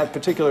at that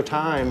particular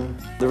time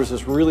there was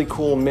this really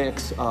cool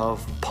mix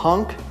of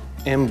punk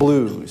and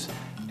blues.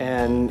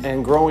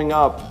 And growing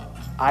up,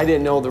 I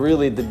didn't know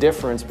really the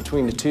difference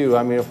between the two.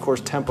 I mean, of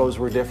course, tempos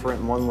were different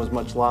and one was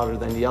much louder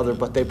than the other,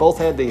 but they both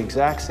had the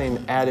exact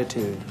same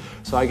attitude.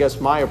 So I guess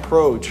my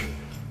approach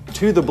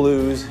to the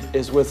blues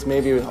is with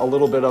maybe a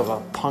little bit of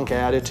a punk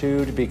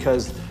attitude,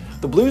 because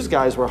the blues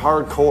guys were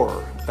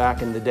hardcore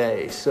back in the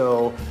day,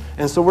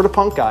 and so we're the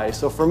punk guys.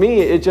 So for me,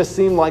 it just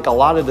seemed like a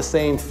lot of the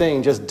same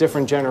thing, just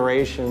different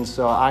generations.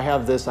 So I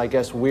have this, I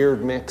guess,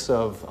 weird mix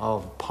of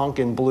punk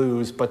and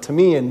blues, but to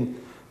me, in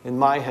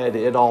my head,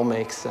 it all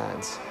makes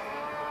sense.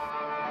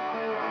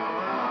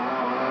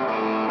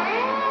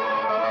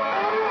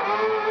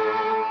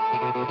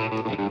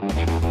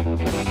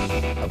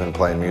 I've been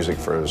playing music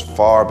for as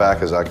far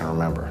back as I can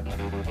remember.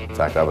 In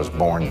fact, I was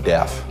born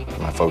deaf.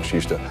 My folks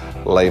used to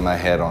lay my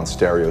head on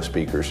stereo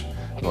speakers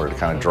in order to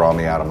kind of draw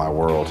me out of my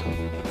world.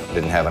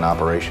 Didn't have an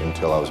operation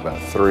until I was about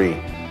 3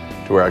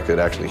 to where I could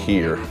actually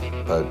hear,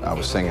 but I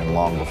was singing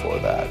long before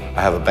that.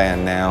 I have a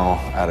band now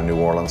out of New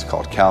Orleans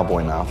called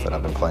Cowboy Mouth that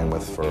I've been playing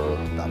with for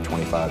about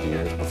 25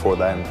 years. Before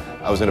then,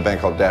 I was in a band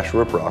called Dash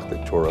Rip Rock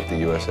that toured up the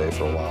USA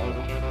for a while.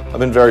 I've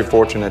been very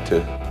fortunate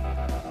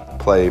to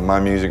play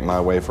my music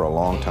my way for a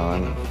long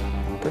time.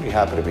 I'm pretty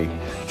happy to be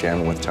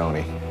jamming with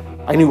Tony.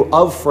 I knew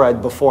of Fred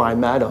before I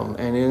met him,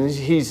 and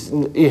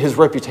his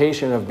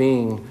reputation of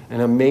being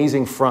an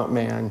amazing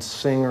frontman,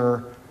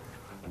 singer,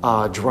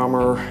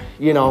 drummer.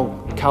 You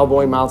know,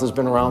 Cowboy Mouth has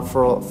been around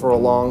for a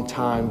long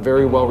time,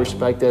 very well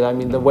respected. I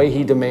mean, the way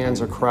he demands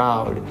a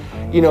crowd.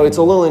 You know, it's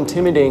a little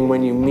intimidating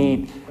when you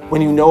meet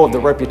when you know of the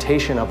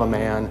reputation of a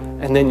man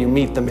and then you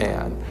meet the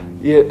man.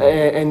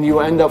 And you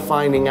end up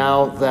finding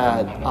out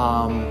that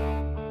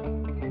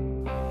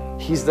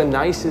he's the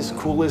nicest,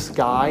 coolest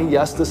guy.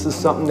 Yes, this is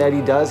something that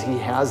he does. He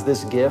has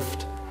this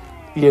gift,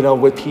 you know,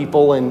 with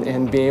people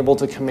and being able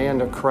to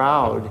command a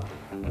crowd.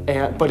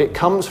 But it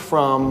comes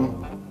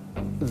from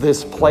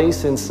this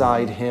place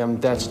inside him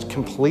that's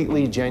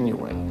completely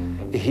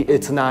genuine.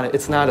 It's not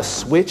a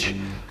switch,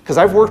 because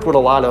I've worked with a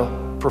lot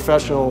of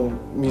professional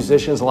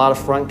musicians, a lot of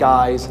front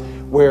guys,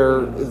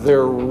 where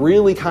they're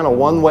really kind of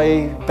one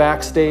way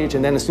backstage,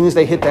 and then as soon as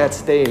they hit that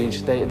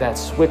stage, that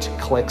switch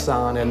clicks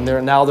on, and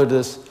now they're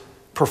this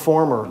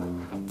performer.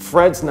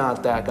 Fred's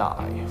not that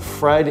guy.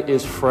 Fred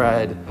is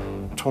Fred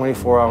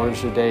 24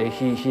 hours a day.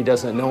 He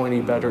doesn't know any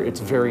better.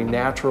 It's very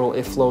natural.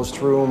 It flows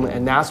through him,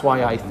 and that's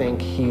why I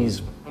think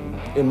he's,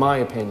 in my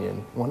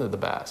opinion, one of the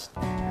best.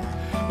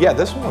 Yeah,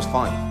 this one was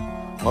fun.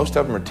 Most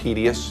of them are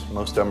tedious.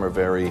 Most of them are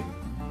very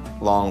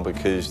long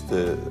because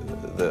the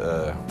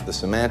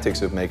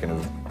semantics of making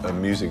a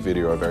music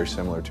video are very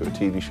similar to a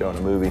TV show and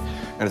a movie,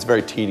 and it's a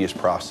very tedious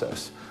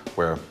process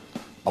where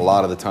a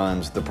lot of the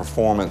times the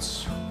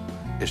performance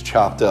is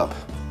chopped up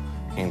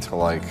into,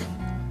 like,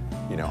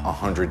 you know,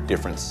 100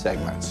 different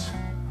segments.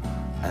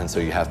 And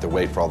so you have to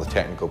wait for all the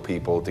technical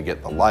people to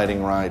get the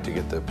lighting right, to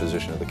get the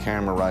position of the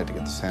camera right, to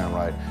get the sound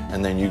right,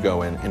 and then you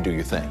go in and do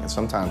your thing. And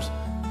sometimes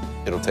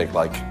it'll take,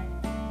 like,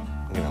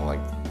 you know,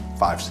 like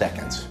 5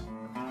 seconds.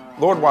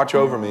 Lord Watch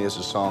Over Me is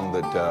a song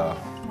that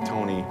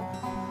Tony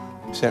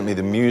sent me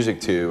the music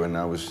to, and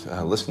I was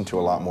listening to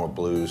a lot more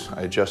blues.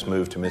 I had just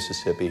moved to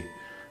Mississippi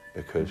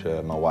because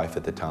my wife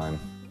at the time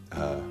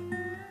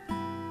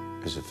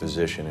is a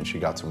physician, and she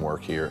got some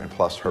work here, and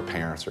plus her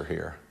parents are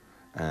here.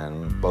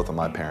 And both of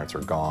my parents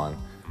are gone,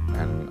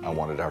 and I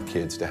wanted our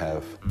kids to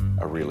have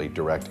a really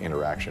direct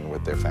interaction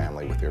with their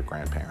family, with their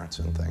grandparents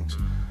and things.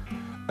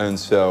 And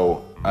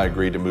so I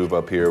agreed to move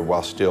up here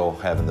while still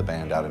having the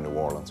band out in New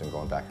Orleans and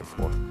going back and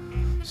forth.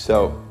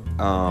 So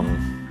I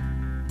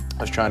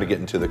was trying to get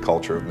into the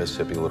culture of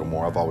Mississippi a little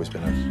more. I've always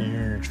been a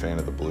huge fan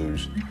of the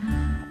blues,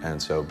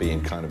 and so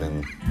being kind of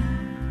in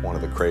one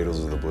of the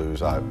cradles of the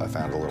blues, I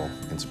found a little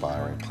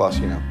inspiring. Plus,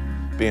 you know,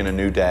 being a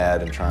new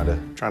dad and trying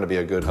to be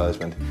a good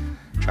husband,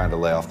 trying to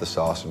lay off the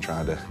sauce and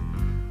trying to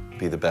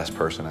be the best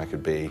person I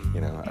could be.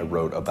 You know, I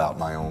wrote about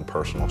my own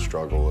personal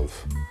struggle of,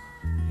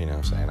 you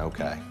know, saying,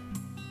 okay,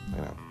 you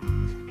know,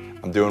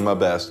 I'm doing my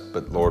best,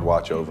 but Lord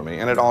watch over me.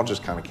 And it all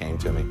just kind of came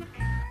to me.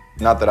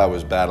 Not that I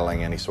was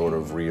battling any sort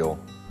of real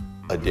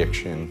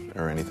addiction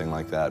or anything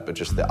like that, but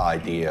just the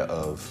idea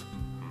of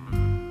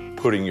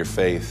putting your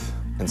faith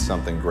in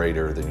something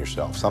greater than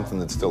yourself, something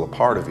that's still a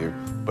part of you,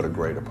 but a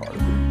greater part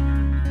of you.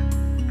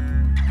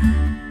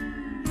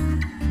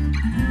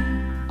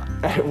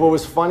 What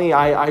was funny,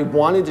 I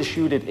wanted to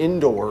shoot it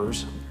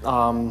indoors,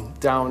 down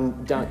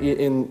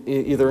in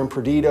either in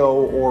Perdido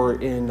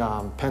or in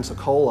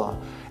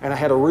Pensacola, and I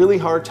had a really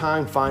hard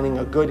time finding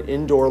a good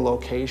indoor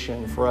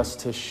location for us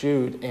to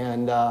shoot.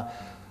 And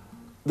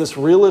this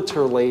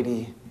realtor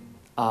lady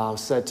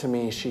said to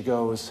me, she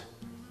goes,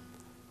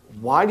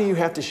 "Why do you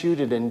have to shoot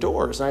it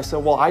indoors?" And I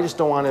said, "Well, I just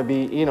don't want to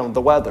be, you know,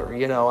 the weather.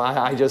 You know,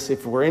 I just,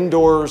 if we're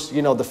indoors,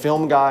 you know, the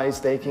film guys,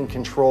 they can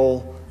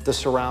control the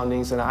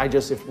surroundings, and I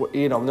just, if,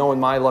 you know, knowing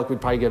my luck,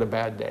 we'd probably get a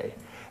bad day."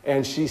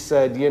 And she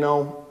said, "You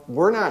know,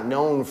 we're not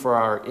known for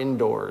our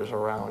indoors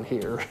around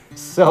here."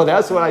 So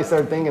that's what I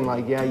started thinking,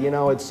 like, yeah, you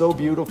know, it's so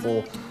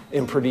beautiful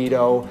in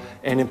Perdido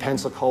and in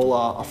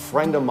Pensacola. A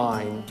friend of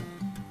mine,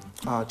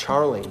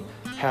 Charlie,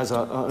 has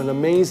an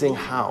amazing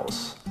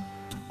house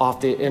off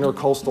the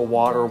Intercoastal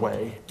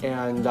Waterway,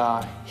 and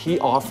he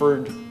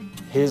offered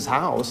his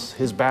house,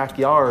 his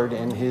backyard,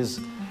 and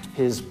his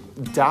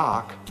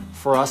dock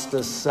for us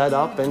to set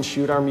up and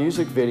shoot our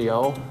music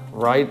video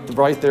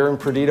right there in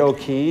Perdido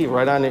Key,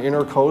 right on the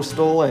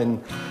Intercoastal.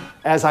 And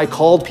as I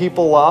called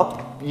people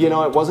up, you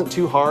know, it wasn't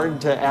too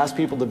hard to ask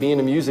people to be in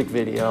a music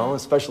video,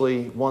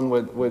 especially one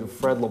with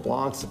Fred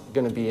LeBlanc's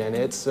gonna be in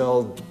it.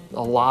 So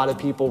a lot of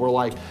people were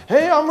like,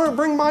 "Hey, I'm gonna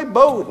bring my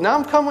boat, and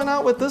I'm coming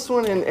out with this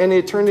one." And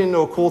it turned into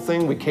a cool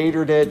thing. We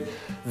catered it.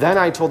 Then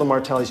I told the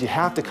Martellis, "You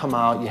have to come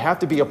out, you have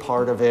to be a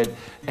part of it."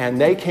 And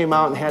they came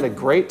out and had a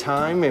great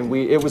time, and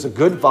it was a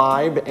good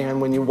vibe. And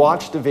when you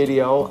watch the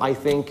video, I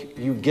think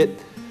you get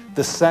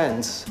the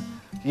sense,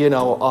 you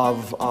know,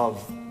 of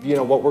you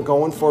know, what we're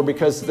going for,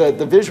 because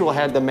the visual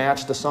had to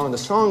match the song. The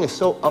song is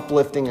so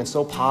uplifting and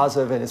so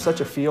positive, and it's such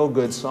a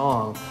feel-good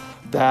song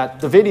that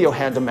the video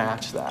had to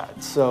match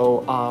that.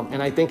 So,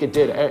 and I think it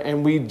did.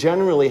 And we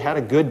generally had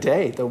a good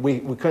day. We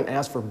couldn't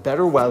ask for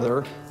better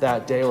weather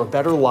that day or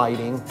better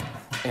lighting,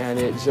 and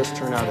it just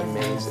turned out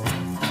amazing.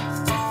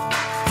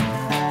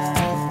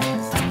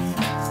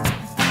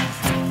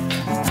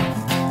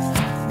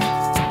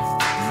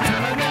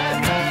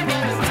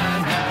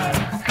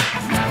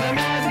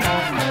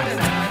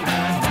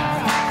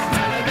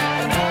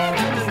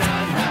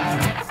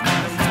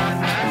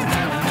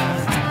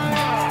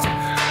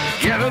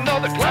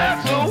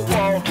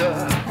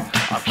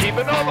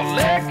 Keeping all the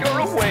liquor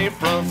away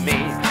from me,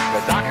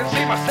 'cause I can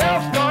see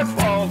myself start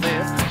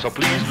falling, So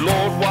please,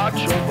 Lord,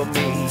 watch over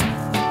me.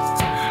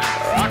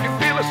 I can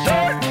feel a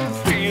certain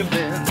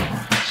feeling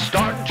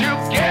starting to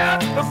get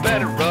the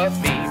better of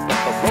me, but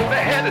the road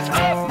ahead is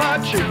of my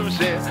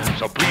choosing.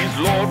 So please,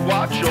 Lord,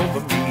 watch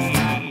over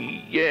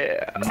me.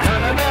 Yeah. Na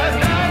na na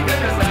na na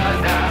na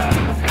na.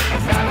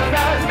 Na na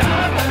na na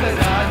na na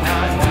na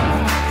na.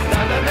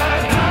 Na na na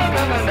na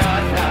na na na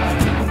na.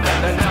 Na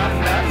na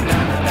na na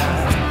na na.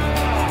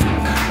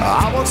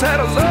 I once had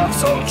a love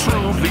so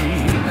truly,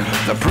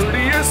 the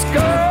prettiest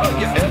girl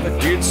you ever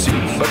did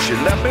see, but she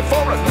left me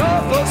for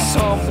another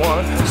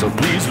someone. So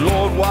please,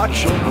 Lord,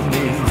 watch over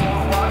me.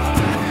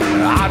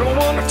 I don't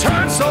want to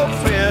turn so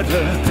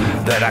bitter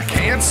that I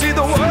can't see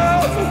the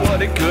world for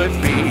what it could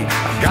be.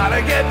 I've got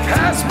to get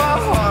past my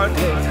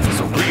heartache.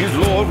 So please,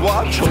 Lord,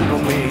 watch over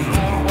me.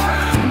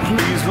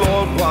 Please,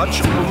 Lord,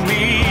 watch over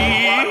me.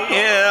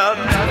 Yeah.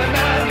 Na, na,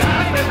 na, na,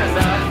 na, na,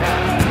 na, na.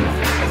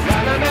 Na,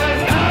 na, na,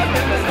 na,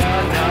 na, na, na,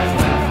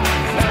 na.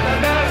 Na, na,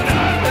 na, na,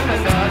 na, na,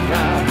 na,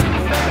 na.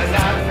 Na, na,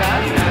 na,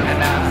 na, na,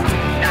 na.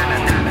 Na, na,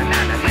 na, na,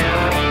 na, na.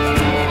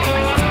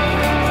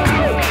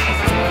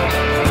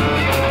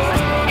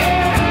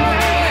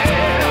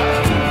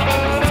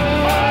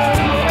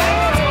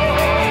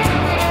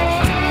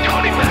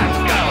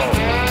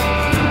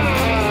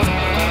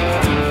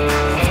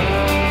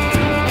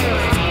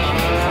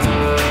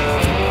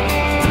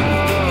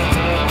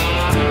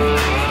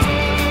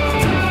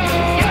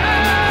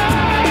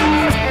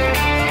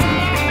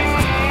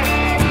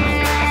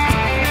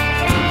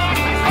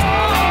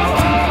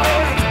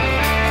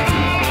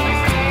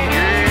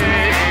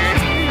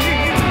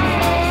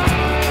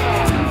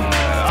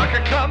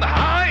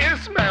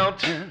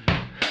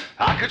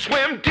 I could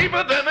swim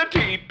deeper than the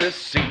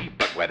deepest sea,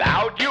 but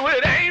without you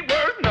it ain't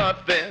worth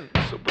nothing.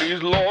 So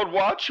please, Lord,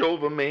 watch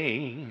over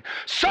me.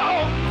 So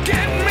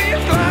get me a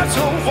glass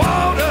of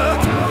water,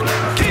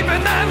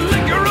 keeping that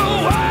liquor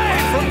away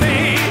from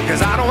me,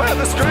 'cause I don't have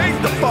the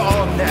strength to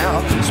fall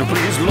now. So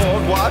please,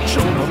 Lord, watch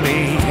over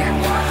me.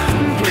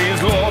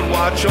 Please, Lord,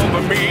 watch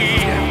over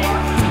me.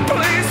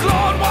 Please,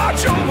 Lord,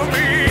 watch over me.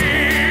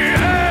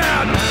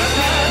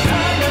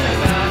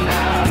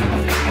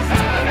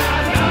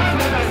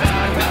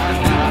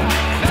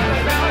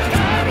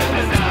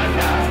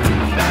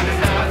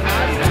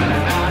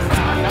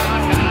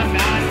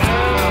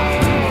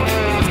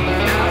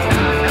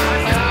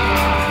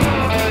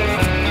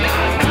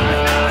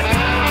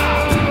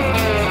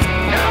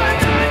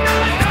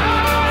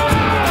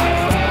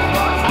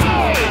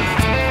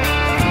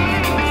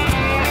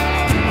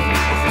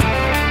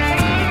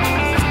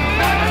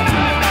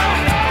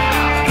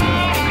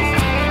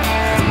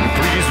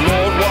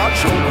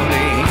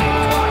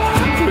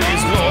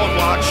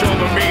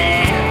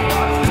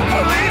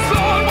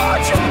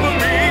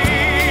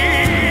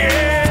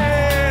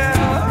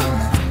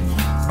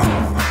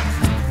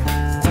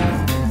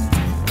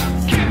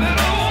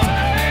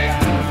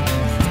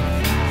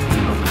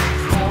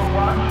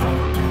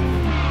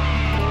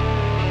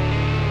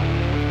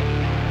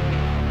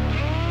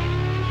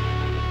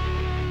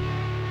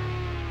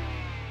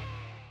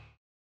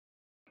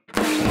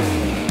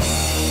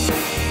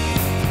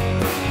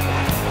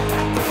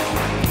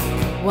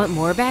 Want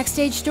more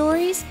backstage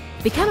stories?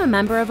 Become a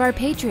member of our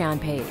Patreon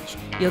page.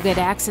 You'll get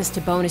access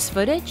to bonus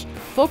footage,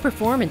 full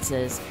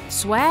performances,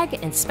 swag,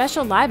 and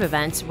special live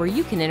events where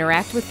you can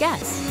interact with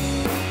guests.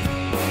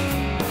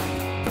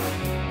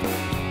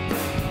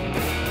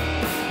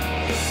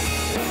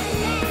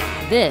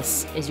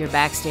 This is your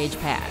Backstage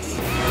Pass.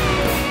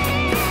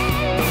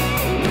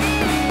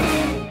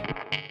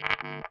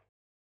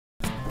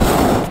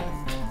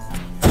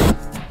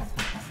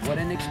 What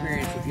an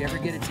experience. If you ever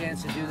get a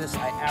chance to do this,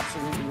 I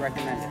absolutely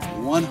recommend it.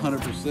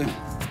 100%.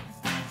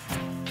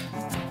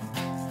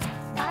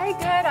 Hi,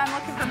 good. I'm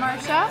looking for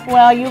Marcia.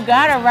 Well, you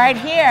got her right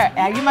here.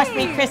 You must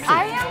be Chrissy.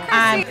 I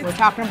am Chrissy. We're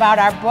talking about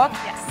our book.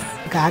 Yes.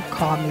 God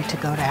called me to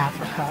go to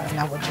Africa, and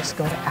I would just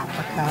go to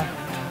Africa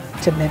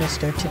to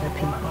minister to the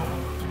people.